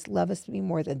he says, lovest me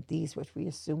more than these, which we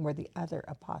assume were the other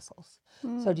apostles.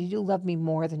 So do you love me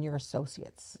more than your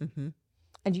associates?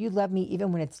 And do you love me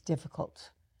even when it's difficult?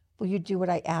 Will you do what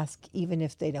I ask even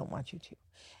if they don't want you to?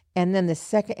 And then the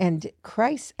second, and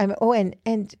Christ,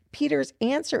 and Peter's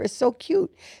answer is so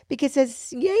cute because it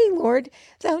says, yea, Lord,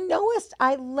 thou knowest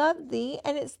I love thee.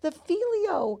 And it's the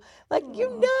filio. Like,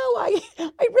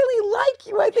 I really like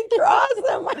you. I think you're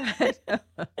awesome.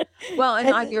 Well, and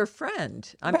I'm your friend.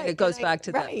 I mean, Right, it goes and back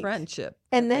to that right. friendship.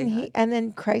 And that then they had.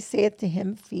 then Christ saith to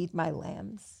him, feed my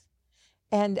lambs.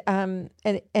 And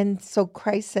so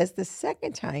Christ says the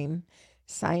second time,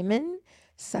 Simon,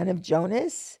 son of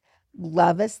Jonas,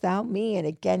 lovest thou me? And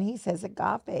again he says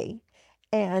agape.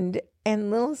 And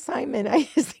little Simon, I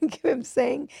just think of him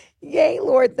saying, yea,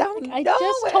 Lord, thou I knowest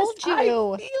just told I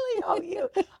you. feel you.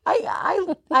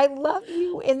 I love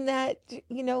you in that,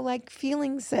 like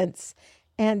feeling sense.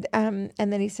 And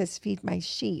then he says, feed my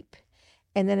sheep.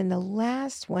 And then in the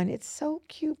last one, it's so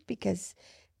cute because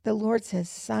the Lord says,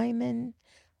 Simon,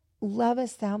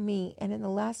 lovest thou me? And in the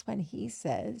last one, he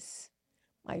says,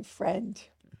 my friend,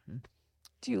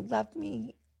 do you love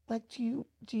me? Like, do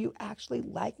you actually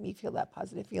like me? Feel that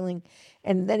positive feeling?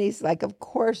 And then he's like, of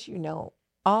course, you know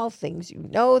all things. You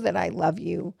know that I love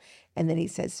you. And then he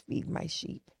says, feed my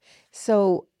sheep.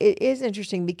 So it is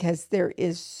interesting because there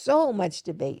is so much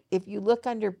debate. If you look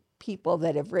under people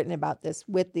that have written about this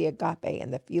with the agape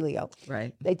and the phileo.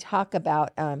 Right. They talk about,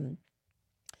 and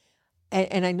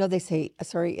I know they say,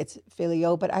 sorry, it's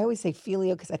filio, but I always say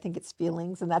filio because I think it's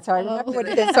feelings, and that's how I remember what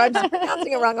it is. So I'm just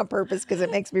pronouncing it wrong on purpose because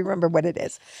it makes me remember what it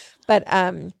is. But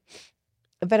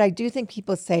I do think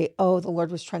people say, oh, the Lord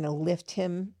was trying to lift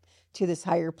him to this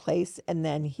higher place, and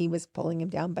then he was pulling him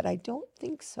down. But I don't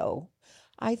think so.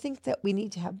 I think that we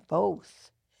need to have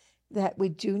both, that we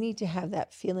do need to have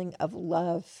that feeling of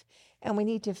love, and we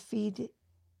need to feed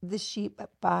the sheep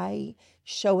by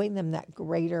showing them that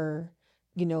greater,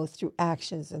 through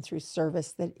actions and through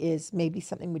service that is maybe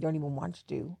something we don't even want to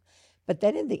do. But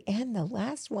then in the end, the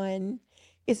last one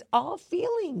is all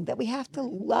feeling, that we have to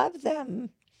love them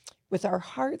with our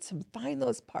hearts and find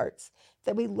those parts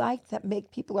that we like, that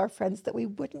make people our friends, that we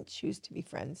wouldn't choose to be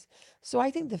friends. So I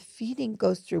think the feeding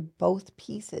goes through both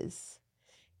pieces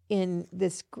in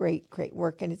this great, great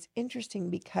work. And it's interesting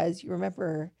because you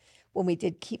remember when we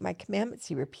did Keep My Commandments,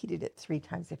 he repeated it 3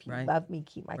 times. If you Right. love me,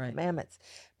 keep my Right. commandments.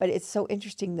 But it's so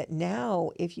interesting that now,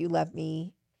 if you love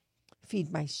me,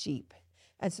 feed my sheep.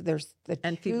 And so there's the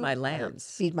And feed two my parts.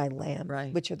 lambs. Feed my lambs,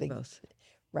 Right. which are the Both.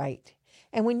 right.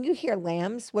 And when you hear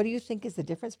lambs, what do you think is the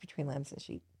difference between lambs and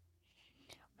sheep?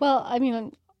 Well, I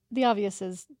mean, the obvious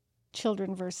is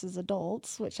children versus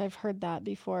adults, which I've heard that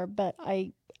before, but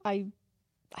I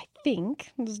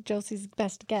think, this is Josie's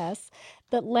best guess,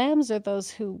 that lambs are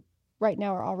those who right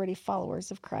now are already followers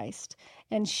of Christ,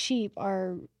 and sheep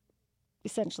are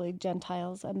essentially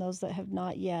Gentiles and those that have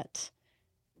not yet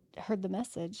heard the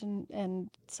message, and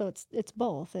so it's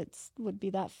both. It's would be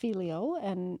that filio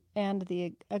and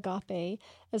the agape,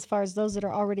 as far as those that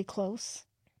are already close.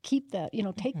 Keep that,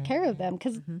 take care of them,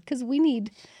 because we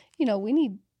need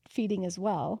feeding as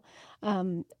well,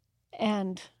 and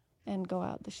go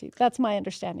out the sheep. That's my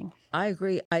understanding. I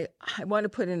agree. I want to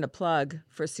put in a plug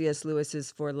for C.S.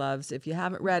 Lewis's Four Loves. If you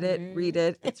haven't read it, read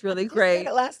it. It's really great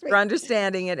it last week. for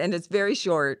understanding it, and it's very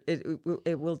short.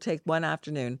 It will take one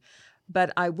afternoon.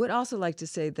 But I would also like to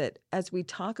say that as we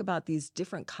talk about these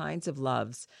different kinds of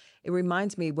loves, it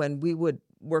reminds me when we would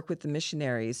work with the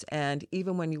missionaries, and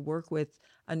even when you work with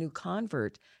a new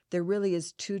convert, there really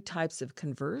is 2 types of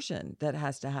conversion that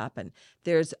has to happen.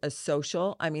 There's a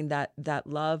social, that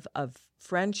love of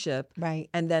friendship, Right.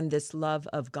 and then this love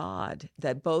of God,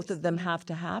 that both of them have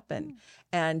to happen.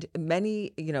 And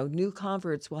many, new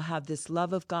converts will have this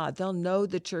love of God. They'll know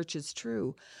the church is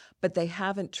true, but they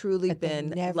haven't truly But they been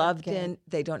never loved get- in.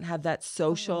 They don't have that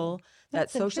social,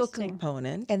 That's interesting.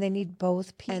 component. And they need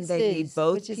both pieces. And they need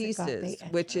both which is agape pieces,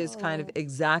 and which is kind of philo.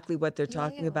 exactly what they're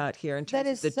talking Yeah. about here in That terms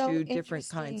of is the so 2 different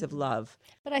kinds of interesting. love.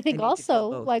 But I think need to feel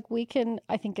also, both. like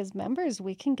I think as members,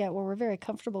 we can get where we're very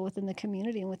comfortable within the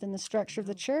community and within the structure of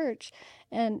the church,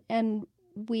 and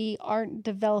we aren't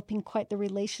developing quite the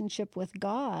relationship with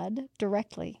God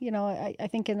directly. I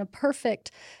think in a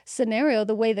perfect scenario,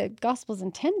 the way the gospel is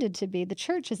intended to be, the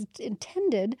church is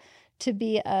intended to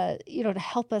be, to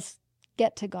help us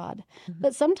get to God.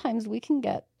 But sometimes we can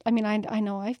get, I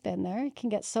know I've been there, can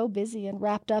get so busy and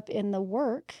wrapped up in the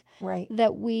work Right.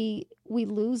 that we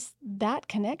lose that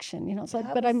connection. It's like,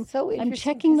 That but was I'm so I'm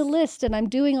interesting checking the 'cause list and I'm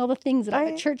doing all the things and I'm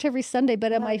I at church every Sunday,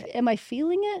 but am love it. I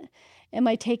feeling it? Am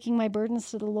I taking my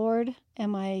burdens to the Lord?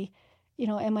 Am I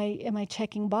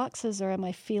checking boxes, or am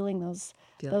I feeling those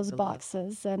Feeling those the love.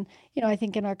 boxes? And I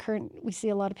think in our current, we see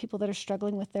a lot of people that are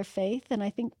struggling with their faith, and I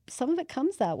think some of it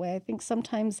comes that way. I think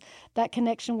sometimes that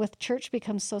connection with church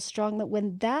becomes so strong that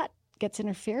when that gets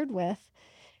interfered with,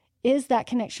 is that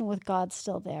connection with God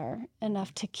still there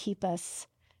enough to keep us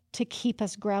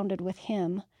grounded with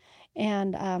Him?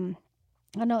 And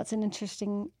I know it's an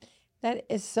interesting. That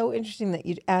is so interesting that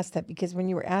you'd ask that, because when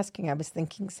you were asking, I was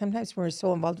thinking sometimes when we're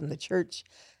so involved in the church,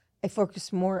 I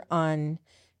focus more on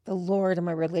the Lord and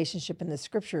my relationship in the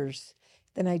scriptures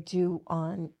than I do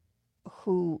on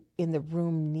who in the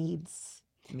room needs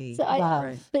Me. So love.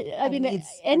 Right. But I mean,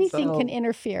 needs- anything so can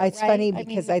interfere. It's right? funny I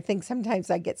because mean, I think sometimes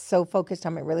I get so focused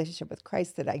on my relationship with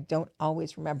Christ that I don't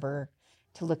always remember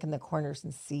to look in the corners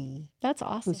and see. that's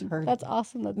awesome. hurting. That's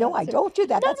awesome. No, I don't do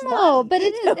that. That's No, naughty. but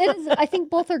it is. It is. I think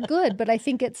both are good, but I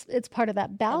think it's part of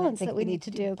that balance think that we we need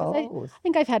to do. 'Cause both. I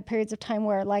think I've had periods of time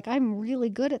where, like, I'm really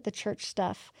good at the church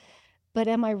stuff, but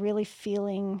am I really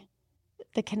feeling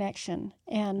the connection?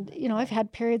 And I've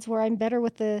had periods where I'm better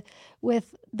with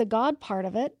the God part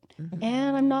of it,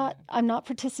 and I'm not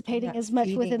participating not as much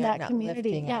feeding within it, that not community.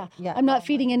 lifting it. Yeah. Yeah. I'm not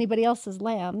feeding anybody else's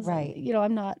lambs. Right.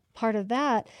 I'm not part of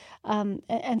that.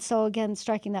 And so again,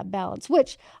 striking that balance,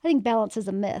 which I think balance is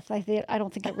a myth. I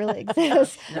don't think it really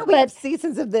exists. No, we have But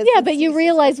seasons of this. yeah, and but you seasons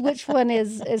realize which one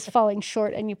is falling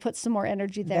short, and you put some more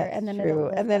energy there, That's and then true. it'll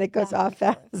And then lift it goes back off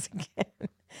and forth. balance again.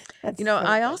 That's You know, so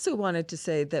I good. also wanted to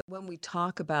say that when we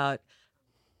talk about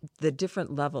the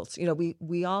different levels,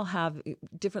 we all have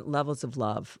different levels of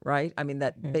love, right? I mean,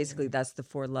 that basically that's the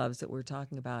 4 loves that we're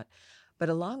talking about. But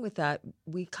along with that,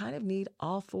 we kind of need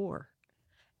all 4.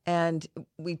 And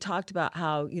we talked about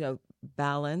how,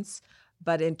 balance,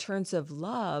 but in terms of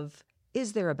love,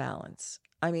 is there a balance?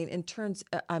 I mean,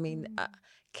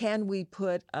 can we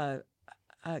put a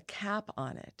cap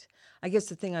on it? I guess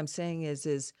the thing I'm saying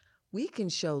is we can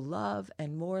show love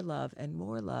and more love and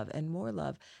more love and more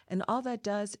love. And all that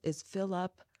does is fill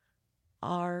up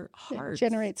our hearts,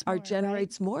 generates more, right?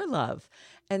 generates more love.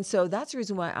 And so that's the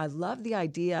reason why I love the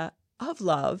idea of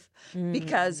love,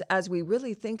 because as we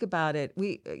really think about it,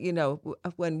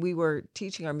 when we were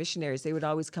teaching our missionaries, they would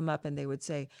always come up and they would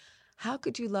say, how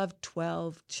could you love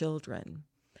 12 children?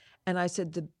 And I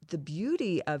said, the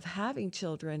beauty of having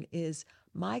children is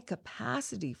my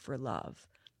capacity for love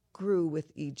grew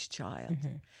with each child.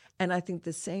 And I think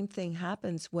the same thing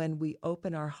happens when we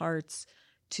open our hearts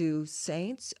to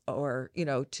saints, or,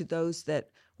 to those that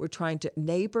we're trying to,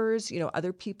 neighbors,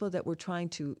 other people that we're trying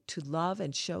to love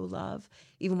and show love.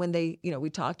 Even when we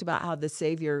talked about how the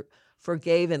Savior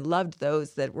forgave and loved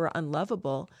those that were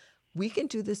unlovable. We can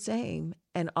do the same.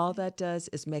 And all that does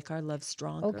is make our love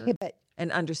stronger. Okay,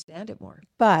 and understand it more.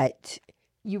 but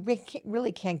you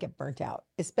really can't get burnt out,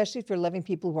 especially if you're loving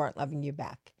people who aren't loving you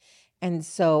back. And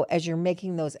so as you're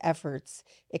making those efforts,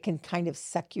 it can kind of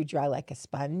suck you dry like a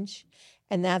sponge.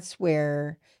 And that's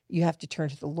where you have to turn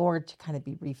to the Lord to kind of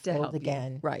be refilled help you.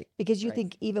 again. Right. Because you Right.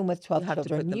 think even with 12 You have to put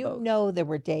children, them you both. know there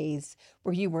were days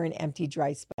where you were an empty,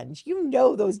 dry sponge. You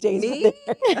know those days. were Me?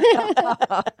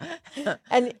 there.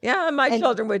 and Yeah, my and-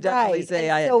 children would definitely right, say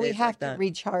and I had so we days have like to that.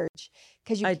 recharge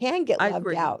because you I- can get I loved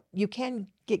agree. out. You can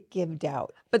get gived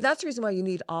out. But that's the reason why you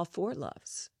need all 4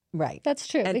 loves. Right. That's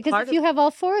true. And Because part if of- you have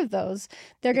all 4 of those,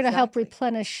 they're going to help Exactly.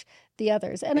 replenish the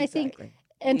others. And I think Exactly.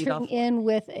 You need all entering 4. in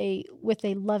with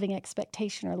a loving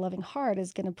expectation or loving heart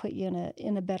is going to put you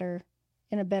in a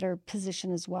better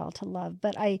position as well to love.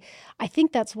 But I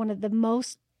think that's one of the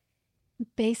most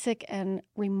basic and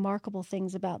remarkable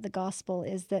things about the gospel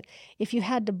is that if you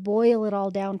had to boil it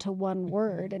all down to one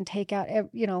word and take out,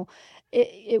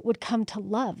 it would come to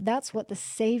love. That's what the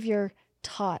Savior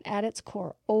taught at its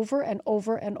core over and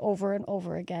over and over and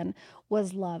over again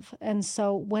was love. And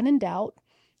so when in doubt,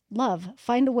 love,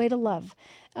 find a way to love.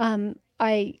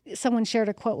 Someone shared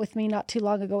a quote with me not too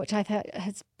long ago, which I thought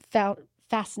has found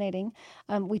fascinating.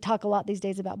 We talk a lot these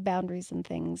days about boundaries and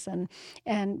things,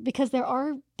 and because there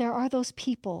are those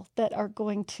people that are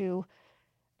going to.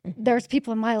 There's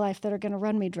people in my life that are going to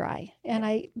run me dry,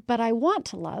 but I want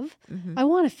to love. I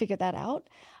want to figure that out.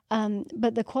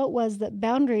 But the quote was that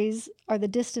boundaries are the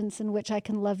distance in which I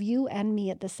can love you and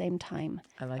me at the same time.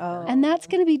 I like Oh. that. And that's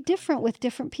going to be different with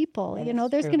different people. That You know,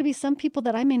 is there's true. going to be some people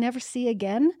that I may never see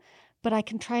again, but I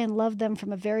can try and love them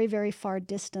from a very, very far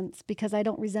distance because I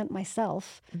don't resent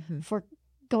myself for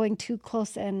going too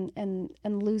close and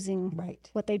losing Right.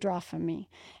 what they draw from me.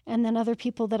 And then other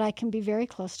people that I can be very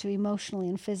close to emotionally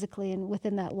and physically and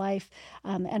within that life,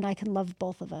 and I can love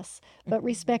both of us. But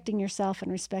respecting yourself and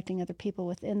respecting other people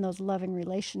within those loving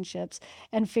relationships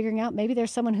and figuring out maybe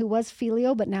there's someone who was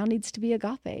filio but now needs to be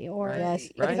agape, or Right. Yes,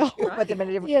 Right. that's true. Put them in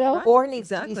a different, You know? or needs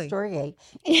to Exactly. be storge.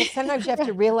 Because sometimes you have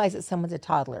to realize that someone's a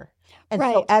toddler. And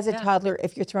so Right. as a Yeah. toddler,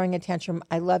 if you're throwing a tantrum,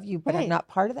 I love you, but I'm Right. not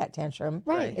part of that tantrum.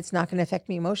 Right. It's not going to affect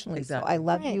me emotionally. So Exactly. I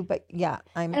love Right. you, but yeah,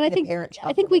 I'm And I in a think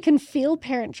parent-child we can feel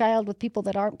parent-child with people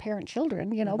that aren't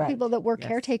parent-children, Right. people that we're Yes.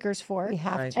 caretakers for, We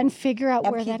have Right. to. and figure out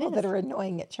And where that people is. that are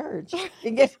annoying at church.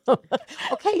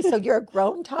 Okay, so you're a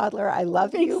grown toddler. I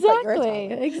love you, but you're a Exactly,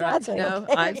 toddler. exactly. No,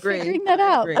 I agree. Figuring that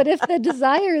I out. agree. But if the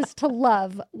desire is to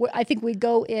love, I think we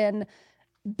go in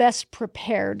best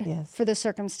prepared Yes. for the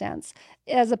circumstance,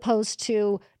 as opposed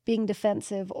to being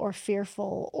defensive or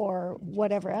fearful or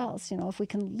whatever else. If we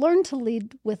can learn to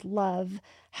lead with love,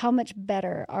 how much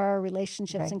better are our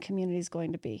relationships Right. and communities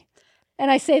going to be? And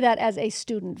I say that as a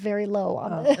student, very low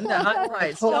on the, No, I'm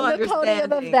right. Still on the podium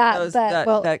of understanding that, those, but-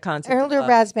 Well, that concept. of Elder love.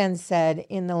 Rasband said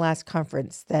in the last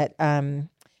conference that, and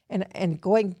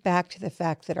going back to the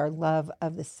fact that our love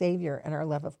of the Savior and our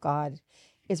love of God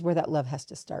is where that love has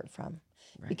to start from.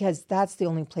 Because that's the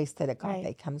only place that agape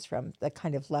Right. comes from, the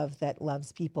kind of love that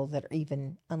loves people that are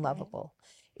even unlovable.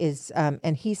 Is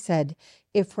and he said,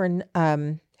 he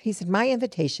said, my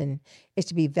invitation is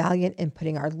to be valiant in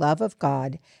putting our love of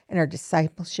God and our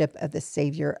discipleship of the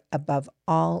Savior above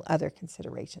all other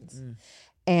considerations.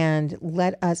 And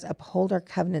let us uphold our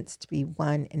covenants to be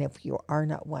one. And if you are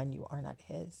not one, you are not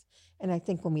his. And I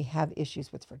think when we have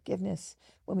issues with forgiveness,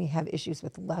 when we have issues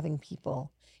with loving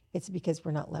people, it's because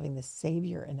we're not loving the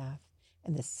Savior enough.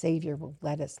 and the Savior will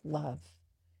let us love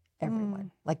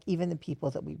everyone, like even the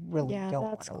people that we really Yeah, don't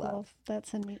want that's to cool. love.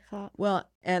 That's a neat thought. Well,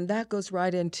 and that goes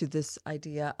right into this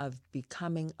idea of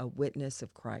becoming a witness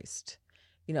of Christ.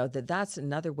 That's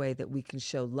another way that we can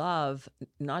show love,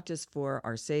 not just for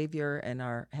our Savior and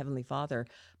our Heavenly Father,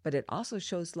 but it also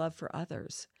shows love for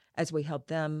others as we help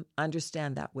them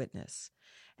understand that witness.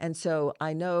 And so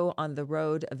I know on the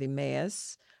road of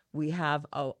Emmaus, we have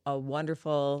a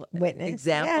wonderful Witness,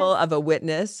 example yes. of a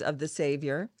witness of the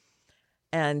Savior.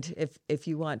 And if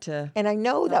you want to, And I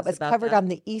know tell that us was about covered that. on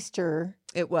the Easter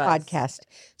It was. podcast.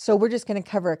 So we're just going to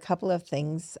cover a couple of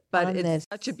things But on it's this.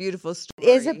 such a beautiful story.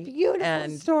 It is a beautiful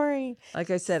and story.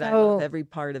 like I said, I love So- every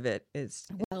part of it. It's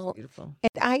Well, beautiful.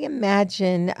 And I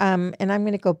imagine, and I'm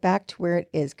going to go back to where it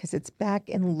is because it's back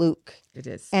in Luke. It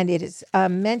is. And it is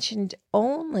mentioned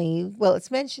only,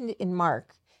 it's mentioned in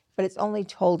Mark, but it's only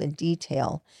told in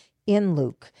detail in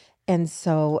Luke. And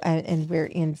so, and we're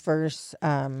in verse,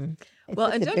 it's Well,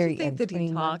 at and the don't very you think end, that he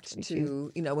 21, talked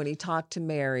 22. to, when he talked to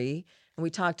Mary, and we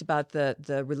talked about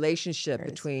the relationship There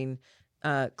it is. between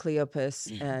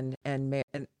Cleopas and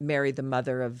Mary, the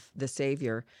mother of the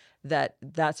Savior,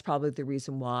 that's probably the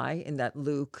reason why, in that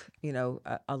Luke,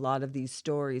 a lot of these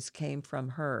stories came from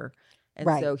her. And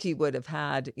so Right. he would have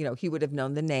had, he would have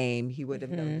known the name, he would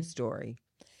have known the story.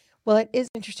 Well, it is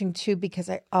interesting too, because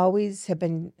I always have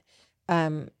been,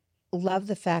 love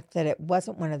the fact that it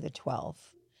wasn't one of the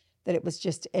 12, that it was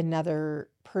just another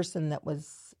person that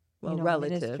was, Well,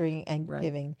 relative, ministering and right,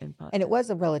 giving. and And it was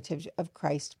a relative of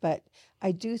Christ. But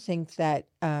I do think that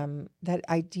that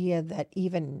idea that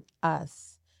even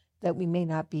us, that we may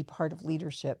not be part of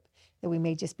leadership, that we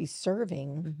may just be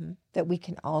serving, that we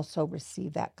can also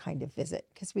receive that kind of visit,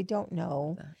 because we don't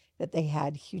know that they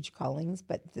had huge callings,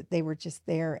 but that they were just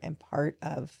there and part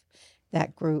of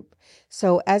that group.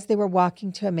 So as they were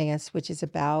walking to Emmaus, which is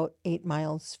about 8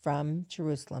 miles from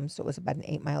Jerusalem, so it was about an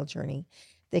 8-mile journey,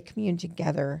 they communed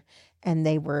together and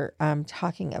they were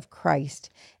talking of Christ.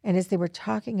 And as they were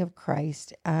talking of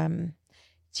Christ,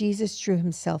 Jesus drew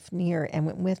himself near and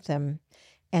went with them,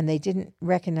 and they didn't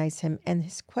recognize him. And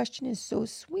his question is so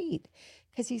sweet,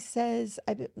 because he says,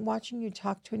 I've been watching you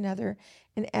talk to another,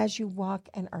 and as you walk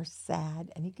and are sad,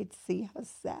 and he could see how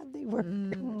sad they were. I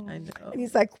know. And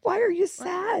he's like, why are you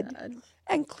sad?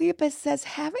 And Cleopas says,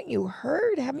 haven't you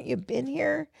heard? Haven't you been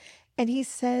here? And he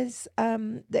says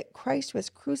that Christ was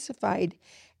crucified,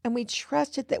 and we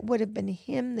trusted that would have been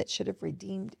him that should have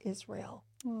redeemed Israel.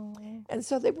 And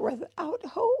so they were without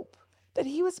hope that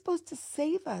he was supposed to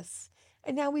save us.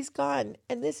 And now he's gone.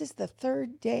 And this is the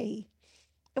third day.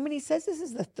 And when he says this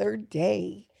is the third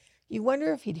day, you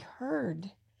wonder if he'd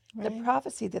heard the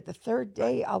prophecy that the third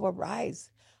day I'll arise.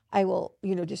 I will,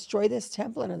 destroy this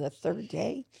temple, and on the third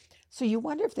day. So you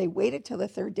wonder if they waited till the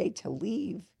third day to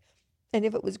leave. And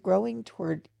if it was growing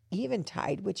toward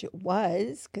eventide, which it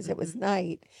was, because it was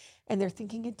night, and they're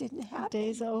thinking it didn't happen. The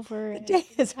day's over. The and day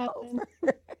it is happened.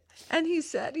 over. And he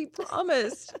said he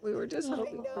promised. We were just I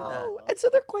hoping for know. that. And so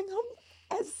they're going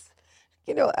home as,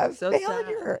 a So sad.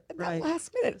 failure. And that Right.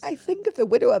 last minute, So I sad. think of the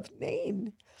widow of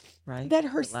Nain, Right. that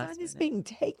her The last son is minute. being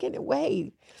taken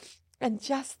away. And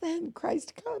just then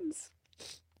Christ comes.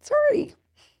 Sorry.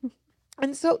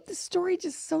 And so the story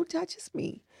just so touches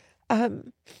me.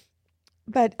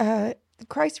 But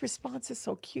Christ's response is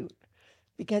so cute,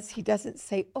 because he doesn't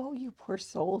say, oh, you poor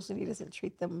souls, and he doesn't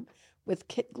treat them with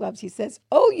kid gloves. He says,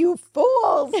 oh, you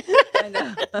fools. I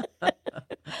know.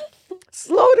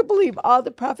 Slow to believe all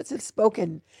the prophets have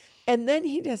spoken. And then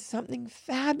he does something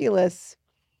fabulous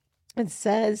and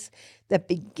says that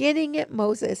beginning at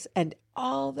Moses and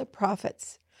all the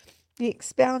prophets, he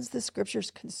expounds the scriptures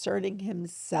concerning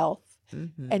himself.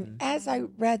 And as I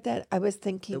read that, I was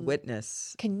thinking, The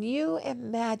witness. can you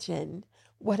imagine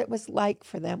what it was like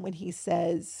for them when he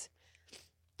says,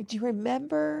 do you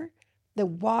remember the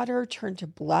water turned to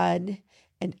blood,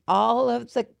 and all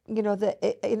of the,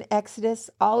 in Exodus,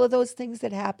 all of those things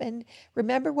that happened?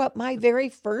 Remember what my very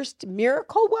first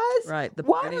miracle was? Right, the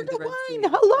Water parting of to the Red wine. Sea.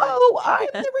 Hello, Right.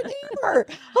 I'm the Redeemer.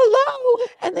 Hello.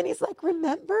 And then he's like,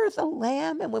 remember the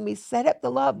lamb? And when we set up the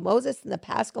law of Moses and the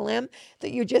Paschal lamb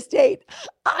that you just ate,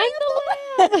 I'm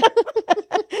the lamb.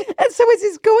 And so as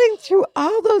he's going through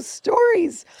all those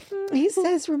stories, he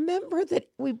says, remember that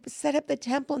we set up the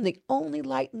temple, and the only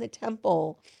light in the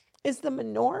temple is the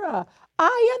menorah.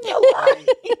 I am the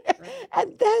light.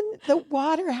 And then the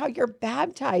water, how you're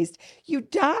baptized. You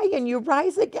die and you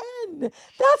rise again.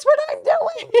 That's what I'm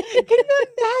doing. Can you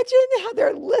imagine how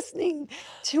they're listening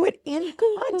to it in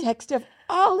context of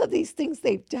all of these things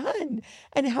they've done,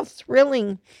 and how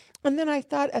thrilling. And then I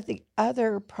thought of the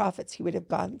other prophets he would have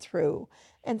gone through,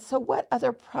 And so, what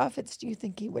other prophets do you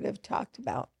think he would have talked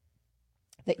about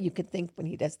that you could think when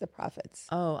he does the prophets?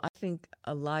 Oh, I think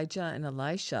Elijah and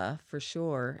Elisha for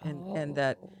sure, and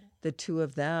that the two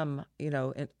of them,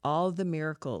 and all the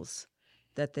miracles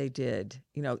that they did,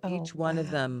 each one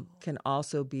of them can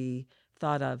also be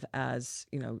thought of as,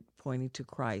 pointing to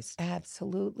Christ.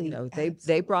 Absolutely.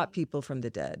 They brought people from the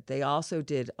dead. They also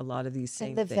did a lot of these same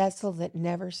And the things. vessel that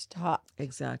never stopped.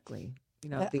 Exactly.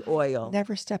 That The oil.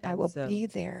 Never stop. I And will so- be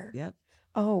there. Yep.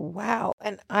 Oh, wow.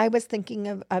 And I was thinking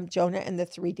of Jonah and the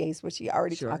 3 days, which he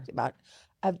already Sure. talked about,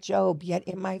 of Job, yet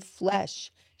in my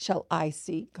flesh shall I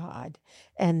see God.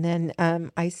 And then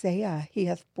Isaiah, he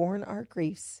hath borne our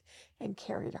griefs and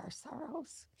carried our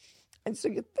sorrows. And so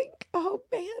you think, oh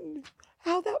man,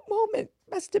 how that moment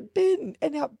must have been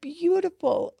and how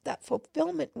beautiful that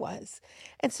fulfillment was.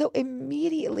 And so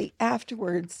immediately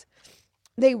afterwards,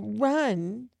 they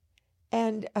run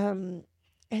and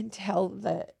tell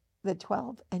the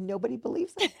 12, and nobody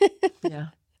believes them. Yeah.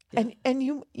 And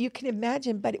you can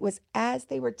imagine, but it was as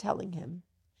they were telling him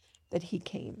that he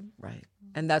came. Right.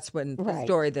 And that's when the Right.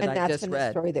 story that and I that's just when read.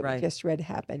 the story that right. we just read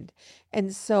happened.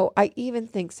 And so I even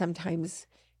think sometimes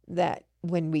that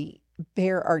when we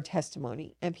bear our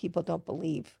testimony and people don't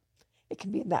believe, it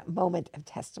can be in that moment of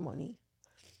testimony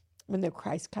when the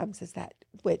Christ comes as that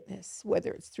witness,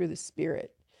 whether it's through the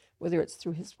Spirit, whether it's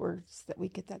through his words, that we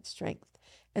get that strength.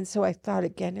 And so I thought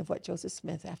again of what Joseph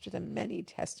Smith, after the many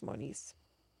testimonies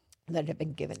that have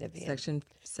been given of him. Section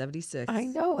 76. I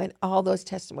know, and all those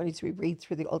testimonies we read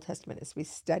through the Old Testament as we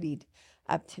studied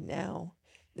up to now,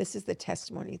 this is the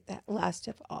testimony that last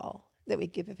of all that we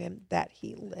give of him, that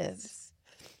he lives.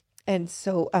 And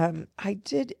so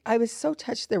I was so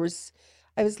touched. I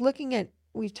was looking at,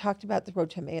 we've talked about the road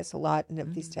to Emmaus a lot and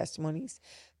of these testimonies,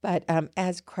 but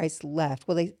as Christ left,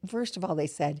 well, first of all, they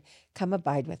said, come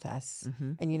abide with us.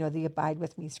 And the abide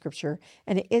with me scripture.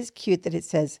 And it is cute that it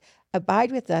says,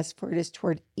 abide with us, for it is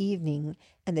toward evening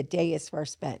and the day is far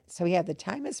spent. So we have the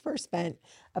time is far spent.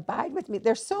 Abide with me.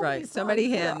 There's so many Right. songs So many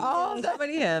that are hymns. all So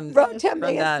many hymns. Road to from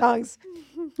Emmaus that. songs.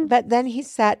 But then he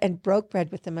sat and broke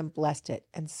bread with them and blessed it.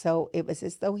 And so it was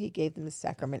as though he gave them the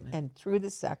sacrament. And through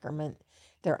the sacrament,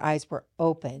 their eyes were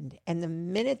opened. And the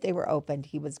minute they were opened,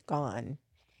 he was gone.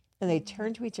 And they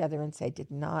turned to each other and said,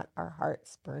 did not our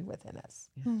hearts burn within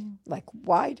us? Like,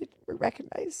 why did we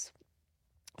recognize?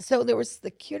 So there was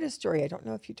the cutest story. I don't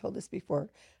know if you told this before,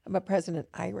 about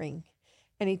President Eyring.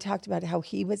 And he talked about how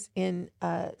he was in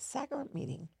a sacrament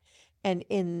meeting. And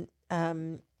in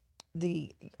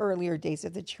the earlier days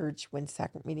of the church, when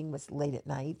sacrament meeting was late at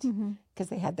night, because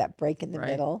they had that break in the Right.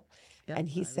 middle. Yep, And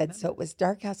he I said, so it was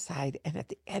dark outside. And at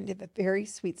the end of a very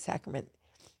sweet sacrament,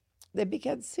 they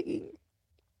began singing,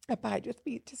 abide with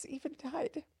me, 'tis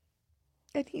eventide.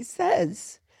 And he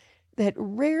says that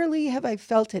rarely have I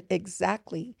felt it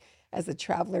exactly as the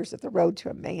travelers of the road to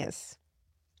Emmaus.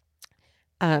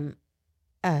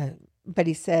 But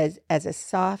he says, as a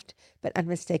soft but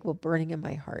unmistakable burning in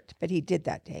my heart. But he did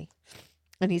that day.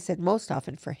 And he said, most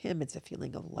often for him, it's a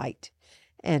feeling of light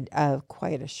and of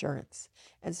quiet assurance.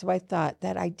 And so I thought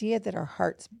that idea that our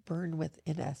hearts burn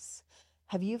within us.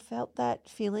 Have you felt that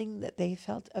feeling that they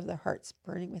felt of their hearts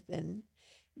burning within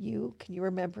you? Can you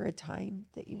remember a time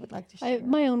that you would like to share?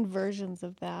 My own versions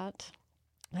of that.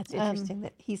 That's interesting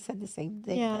that he said the same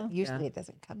thing. yeah. But usually Yeah. it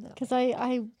doesn't come that way. Because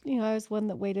I was one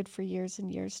that waited for years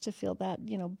and years to feel that,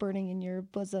 burning in your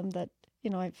bosom, that,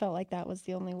 I felt like that was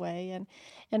the only way.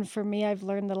 And for me, I've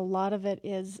learned that a lot of it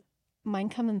is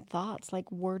mind come in thoughts,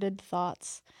 like worded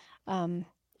thoughts. And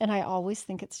I always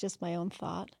think it's just my own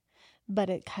thought, but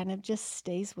it kind of just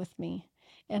stays with me.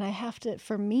 And I have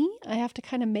to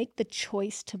kind of make the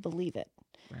choice to believe it.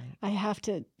 Right. I have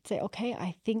to say, okay,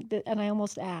 I think that, and I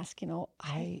almost ask, I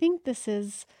Right. think this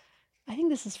is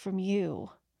from you,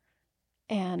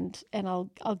 and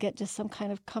I'll get just some kind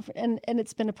of comfort, and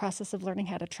it's been a process of learning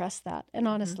how to trust that. And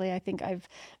honestly, I think I've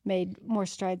made more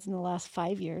strides in the last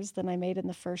 5 years than I made in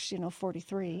the first,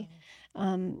 43.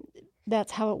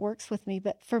 That's how it works with me.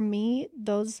 But for me,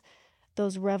 those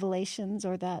revelations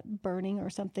or that burning or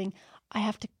something, I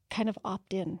have to kind of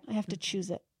opt in. I have to choose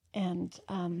it. And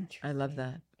I love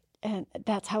that. and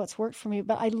that's how it's worked for me.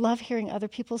 But I love hearing other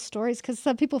people's stories, because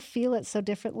some people feel it so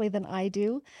differently than I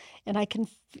do, and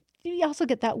you also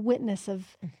get that witness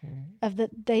of that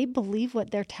they believe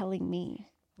what they're telling me.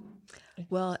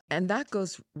 Well, and that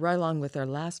goes right along with our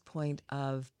last point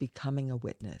of becoming a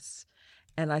witness.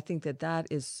 And I think that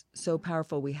is so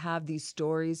powerful. We have these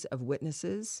stories of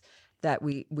witnesses that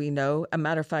we know. A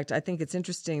matter of fact, I think it's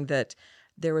interesting that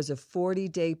there was a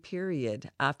 40-day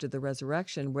period after the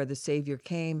resurrection where the Savior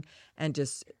came and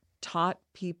just taught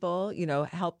people,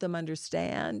 helped them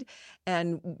understand.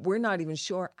 And we're not even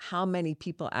sure how many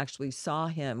people actually saw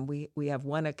him. We have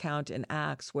one account in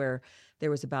Acts where there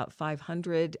was about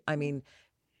 500. I mean,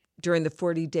 during the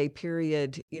 40-day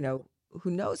period, who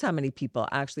knows how many people,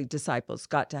 actually disciples,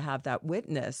 got to have that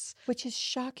witness. Which is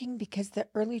shocking because the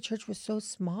early church was so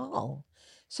small.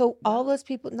 So all those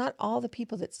people, not all the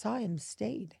people that saw him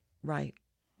stayed. Right.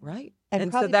 And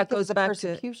so probably that because goes of the back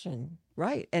persecution, to,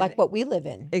 right. And like what we live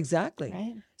in. exactly.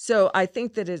 Right. So I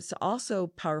think that it's also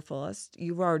powerful.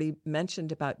 You've already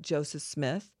mentioned about Joseph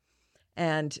Smith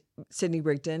and Sidney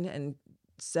Rigdon and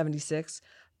 76.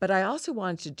 But I also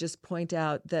wanted to just point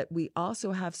out that we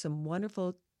also have some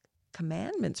wonderful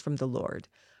commandments from the Lord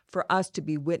for us to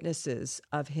be witnesses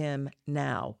of him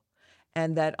now.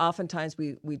 And that oftentimes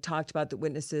we talked about the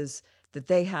witnesses that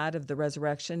they had of the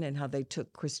resurrection and how they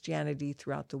took Christianity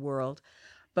throughout the world.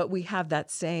 But we have that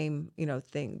same,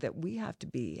 thing that we have to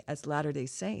be as Latter-day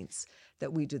Saints,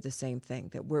 that we do the same thing,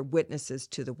 that we're witnesses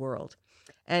to the world.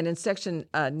 And in section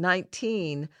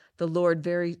 19, the Lord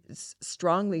very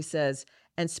strongly says,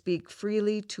 and speak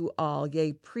freely to all,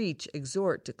 yea, preach,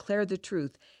 exhort, declare the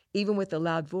truth, even with a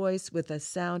loud voice, with a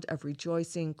sound of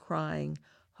rejoicing, crying,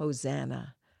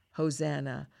 Hosanna,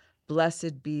 Hosanna,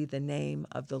 blessed be the name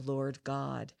of the Lord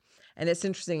God. And it's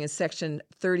interesting, in section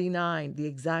 39, the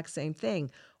exact same thing.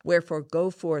 Wherefore go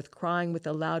forth, crying with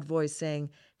a loud voice, saying,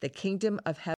 the kingdom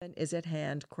of heaven is at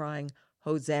hand, crying,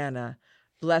 Hosanna,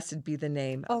 blessed be the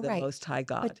name of the Most High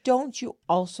God. But don't you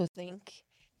also think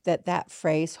that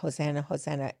phrase, Hosanna,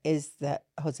 Hosanna, is the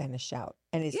Hosanna shout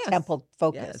and is temple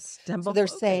focused? Yes, temple so they're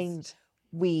focused. saying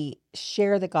we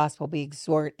share the gospel, we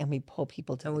exhort, and we pull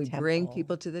people to the temple. And we bring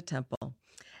people to the temple.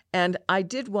 And I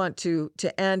did want to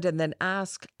end and then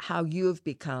ask how you have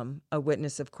become a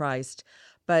witness of Christ.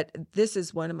 But this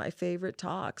is one of my favorite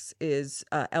talks. Is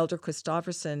Elder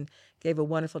Christofferson gave a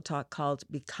wonderful talk called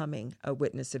Becoming a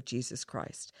Witness of Jesus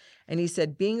Christ. And he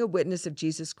said, being a witness of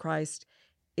Jesus Christ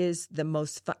is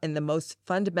in the most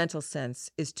fundamental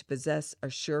sense, is to possess a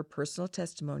sure personal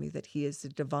testimony that he is the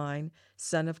divine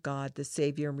Son of God, the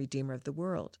Savior and Redeemer of the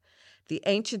world. The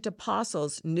ancient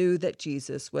apostles knew that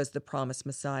Jesus was the promised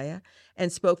Messiah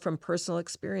and spoke from personal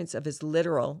experience of his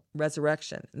literal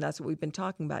resurrection. And that's what we've been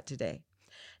talking about today.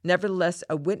 Nevertheless,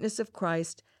 a witness of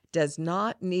Christ does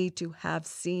not need to have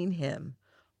seen him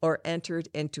or entered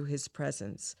into his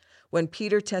presence. When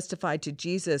Peter testified to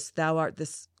Jesus, thou art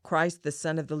the Christ, the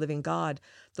Son of the living God,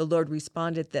 the Lord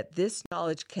responded that this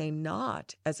knowledge came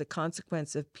not as a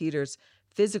consequence of Peter's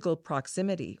physical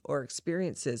proximity or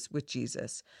experiences with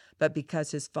Jesus, but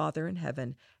because his Father in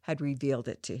heaven had revealed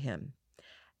it to him.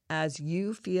 As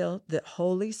you feel the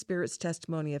Holy Spirit's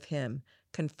testimony of him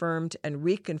confirmed and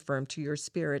reconfirmed to your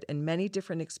spirit in many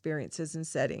different experiences and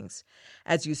settings,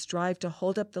 as you strive to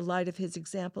hold up the light of his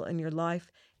example in your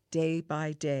life day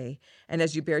by day, and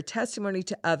as you bear testimony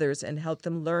to others and help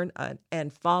them learn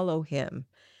and follow him,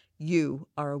 you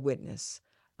are a witness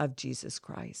of Jesus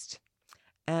Christ.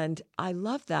 And I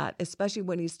love that, especially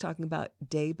when he's talking about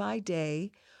day by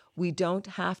day. We don't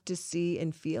have to see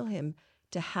and feel him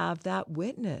to have that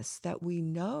witness, that we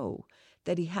know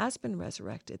that he has been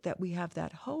resurrected, that we have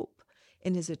that hope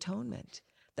in his atonement.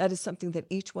 That is something that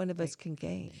each one of us can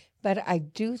gain. But I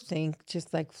do think,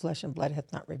 just like flesh and blood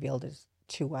hath not revealed it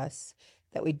to us,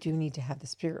 that we do need to have the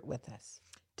Spirit with us.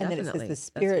 Definitely. And that it says the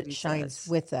That's what Spirit he shines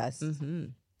says. with us, Mm-hmm.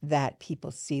 that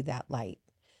people see that light.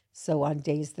 So on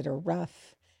days that are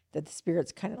rough, that the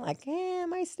Spirit's kind of like,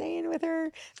 am I staying with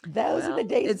her? Those are the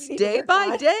days. It's we need to day work by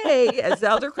on. day, as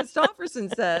Elder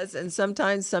Christofferson says. And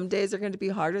sometimes some days are going to be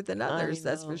harder than others,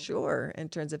 that's for know. sure, in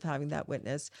terms of having that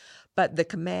witness. But the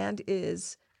command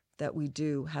is that we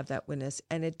do have that witness,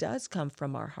 and it does come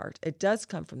from our heart. It does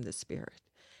come from the Spirit.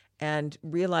 And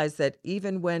realize that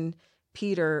even when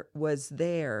Peter was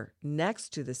there next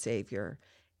to the Savior,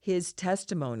 his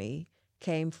testimony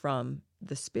came from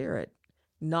the Spirit,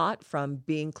 not from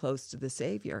being close to the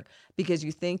Savior. Because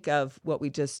you think of what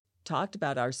we just talked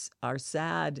about, our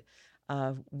sad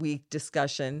week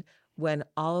discussion, when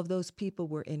all of those people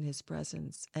were in his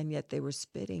presence, and yet they were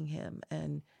spitting him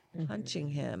and punching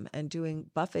him and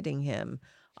buffeting him,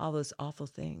 all those awful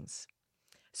things.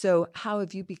 So how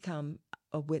have you become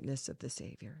a witness of the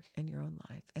Savior in your own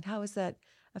life? And how has that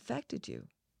affected you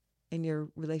in your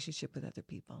relationship with other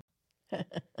people?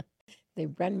 They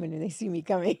run when they see me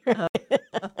coming.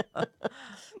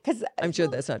 Because I'm sure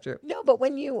that's not true. No, but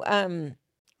when you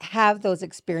have those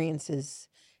experiences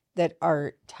that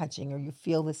are touching, or you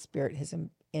feel the Spirit has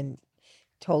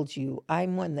told you,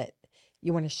 I'm one that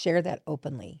you want to share that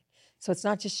openly. So it's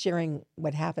not just sharing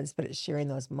what happens, but it's sharing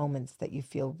those moments that you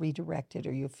feel redirected,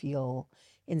 or you feel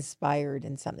inspired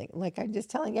in something. Like I'm just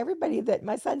telling everybody that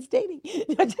my son's dating.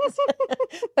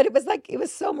 But it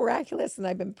was so miraculous, and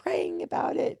I've been praying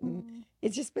about it, and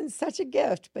it's just been such a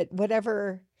gift. But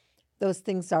whatever those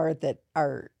things are that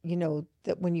are,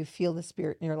 that when you feel the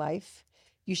Spirit in your life,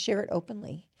 you share it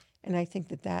openly. And I think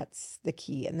that that's the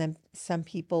key. And then some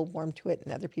people warm to it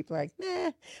and other people are like,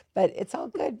 nah, but it's all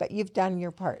good. But you've done your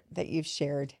part, that you've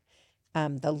shared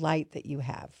the light that you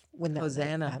have when that light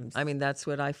Hosanna. comes. I mean, that's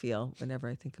what I feel whenever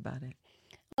I think about it.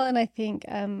 Well, and I think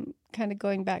kind of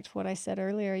going back to what I said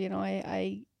earlier,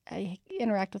 I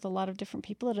interact with a lot of different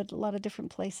people at a lot of different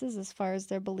places as far as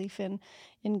their belief in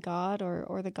God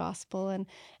or the gospel, and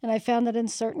I found that in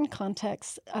certain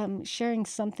contexts, sharing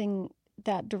something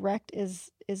that direct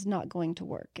is not going to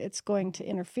work. It's going to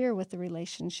interfere with the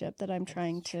relationship that I'm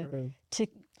trying to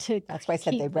That's why I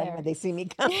said they keep run there. when they see me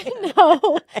coming.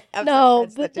 No, I have some no,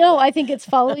 friends that but do no. that. I think it's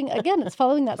following that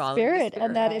Following the spirit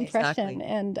and that spirit, impression.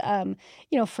 exactly.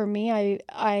 And for me,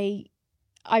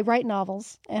 I write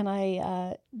novels,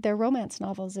 and they're romance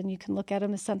novels, and you can look at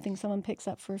them as something someone picks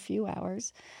up for a few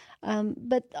hours.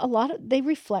 But they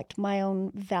reflect my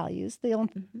own values,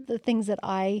 the things that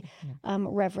I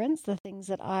reverence, the things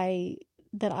that I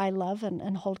love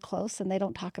and hold close. And they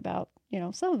don't talk about,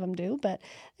 some of them do, but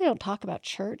they don't talk about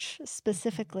church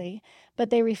specifically. But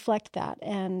they reflect that,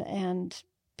 and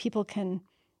people can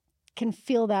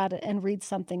feel that and read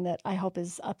something that I hope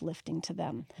is uplifting to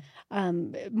them.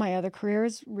 My other career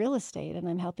is real estate, and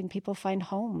I'm helping people find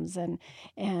homes and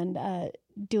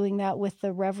doing that with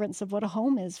the reverence of what a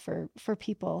home is for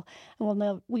people.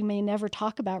 And we may never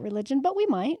talk about religion, but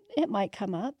it might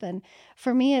come up. And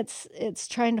for me, it's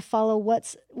trying to follow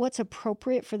what's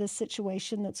appropriate for the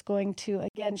situation that's going to,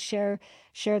 again, share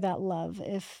that love.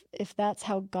 If that's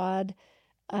how God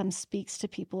speaks to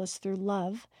people, is through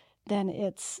love, then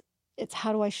it's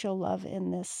how do I show love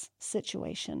in this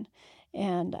situation?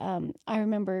 And I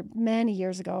remember many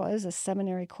years ago, it was a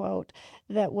seminary quote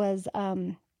that was,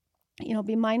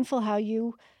 be mindful how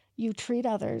you treat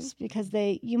others, because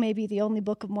you may be the only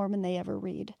Book of Mormon they ever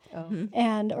read,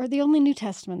 or the only New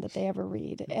Testament that they ever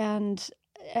read, and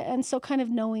so kind of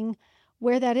knowing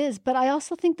where that is. But I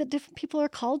also think that different people are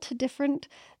called to different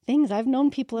things. I've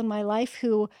known people in my life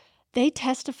who they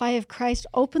testify of Christ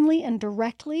openly and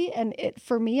directly, and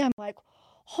for me, I'm like,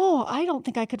 oh, I don't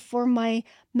think I could form my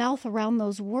mouth around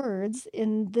those words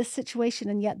in this situation,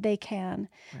 and yet they can.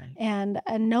 Right.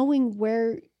 And knowing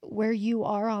where you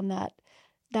are on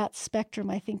that spectrum,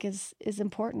 I think is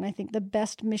important. I think the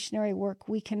best missionary work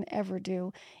we can ever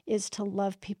do is to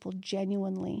love people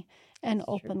genuinely and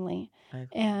openly.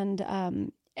 And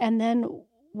then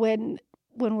when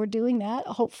we're doing that,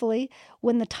 hopefully,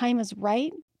 when the time is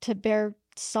right to bear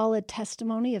solid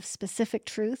testimony of specific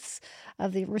truths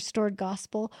of the restored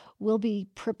gospel, we'll be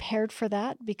prepared for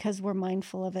that, because we're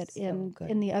mindful of it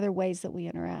in the other ways that we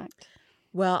interact.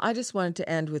 Well, I just wanted to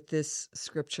end with this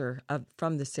scripture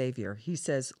from the Savior. He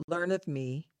says, "Learn of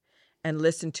me and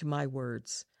listen to my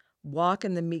words. Walk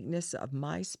in the meekness of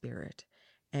my spirit,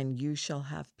 and you shall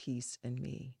have peace in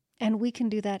me." And we can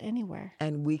do that anywhere.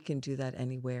 And we can do that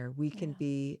anywhere. We can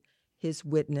be his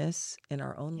witness in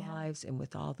our own lives and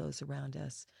with all those around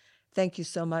us. Thank you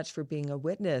so much for being a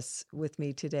witness with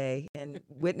me today and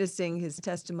witnessing his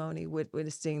testimony,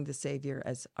 witnessing the Savior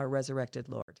as our resurrected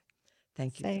Lord.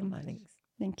 Thank you so much.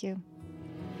 Thank you.